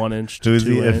 1 inch to Who's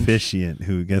 2 the inch, officiant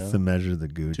who gets to measure the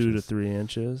gooch? 2 to 3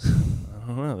 inches. I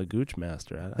don't know, the gooch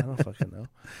master. I don't fucking know.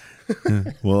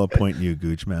 We'll appoint you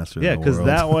gooch master. Yeah, because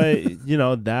that way, you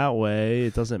know,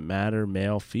 it doesn't matter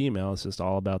male, female. It's just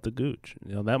all about the gooch.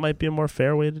 You know, that might be a more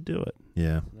fair way to do it.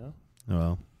 Yeah. You know?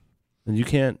 Well, and you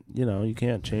can't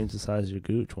change the size of your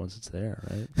gooch once it's there,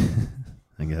 right?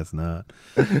 I guess not.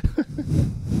 All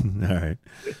right.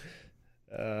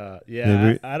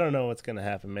 Yeah, I don't know what's gonna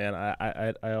happen, man.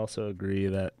 I also agree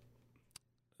that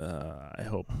I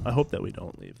hope that we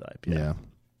don't leave the IPF. Yeah,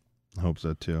 I hope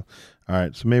so too. All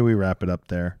right, so maybe we wrap it up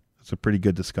there. It's a pretty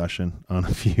good discussion on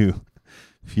a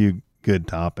few good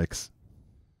topics.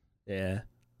 Yeah.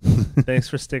 Thanks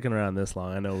for sticking around this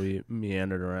long. I know we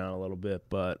meandered around a little bit,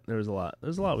 but there's a lot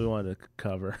we wanted to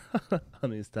cover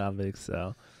on these topics.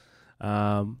 So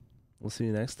we'll see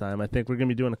you next time. I think we're gonna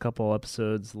be doing a couple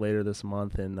episodes later this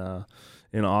month in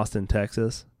Austin,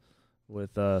 Texas,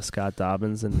 with Scott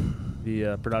Dobbins, and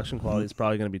the production quality is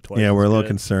probably gonna be twice. Yeah, we're a little good.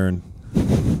 concerned.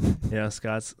 Yeah,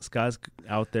 Scott's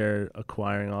out there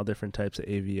acquiring all different types of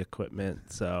AV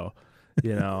equipment. So,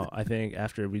 you know, I think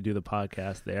after we do the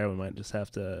podcast there, we might just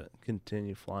have to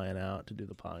continue flying out to do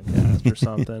the podcast or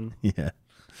something. Yeah,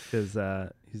 because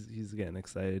he's getting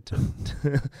excited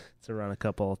to run a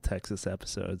couple Texas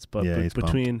episodes. But yeah,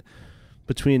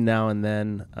 between now and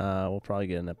then, we'll probably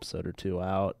get an episode or two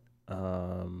out.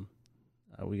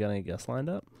 We got any guests lined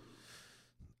up?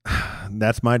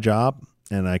 That's my job.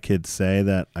 And I could say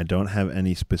that I don't have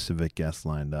any specific guests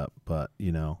lined up, but,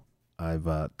 you know, I've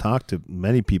talked to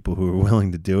many people who are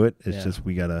willing to do it. It's just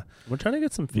we're trying to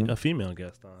get a female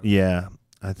guest on. Yeah.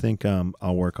 I think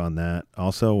I'll work on that.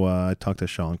 Also, I talked to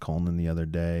Sean Coleman the other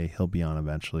day. He'll be on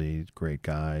eventually. Great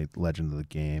guy, legend of the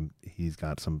game. He's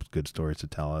got some good stories to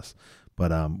tell us.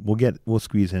 But we'll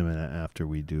squeeze him in after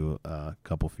we do a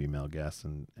couple female guests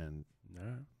and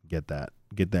get that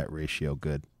ratio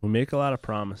good. We make a lot of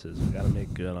promises. We got to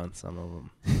make good on some of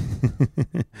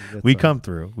them. We come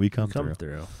through. We come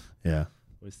through. Yeah.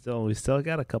 We still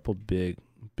got a couple big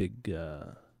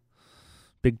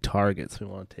targets we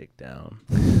want to take down.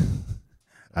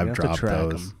 I've dropped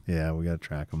those. Yeah, we got to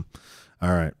track them.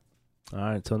 All right.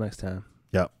 Until next time.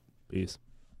 Yep. Peace.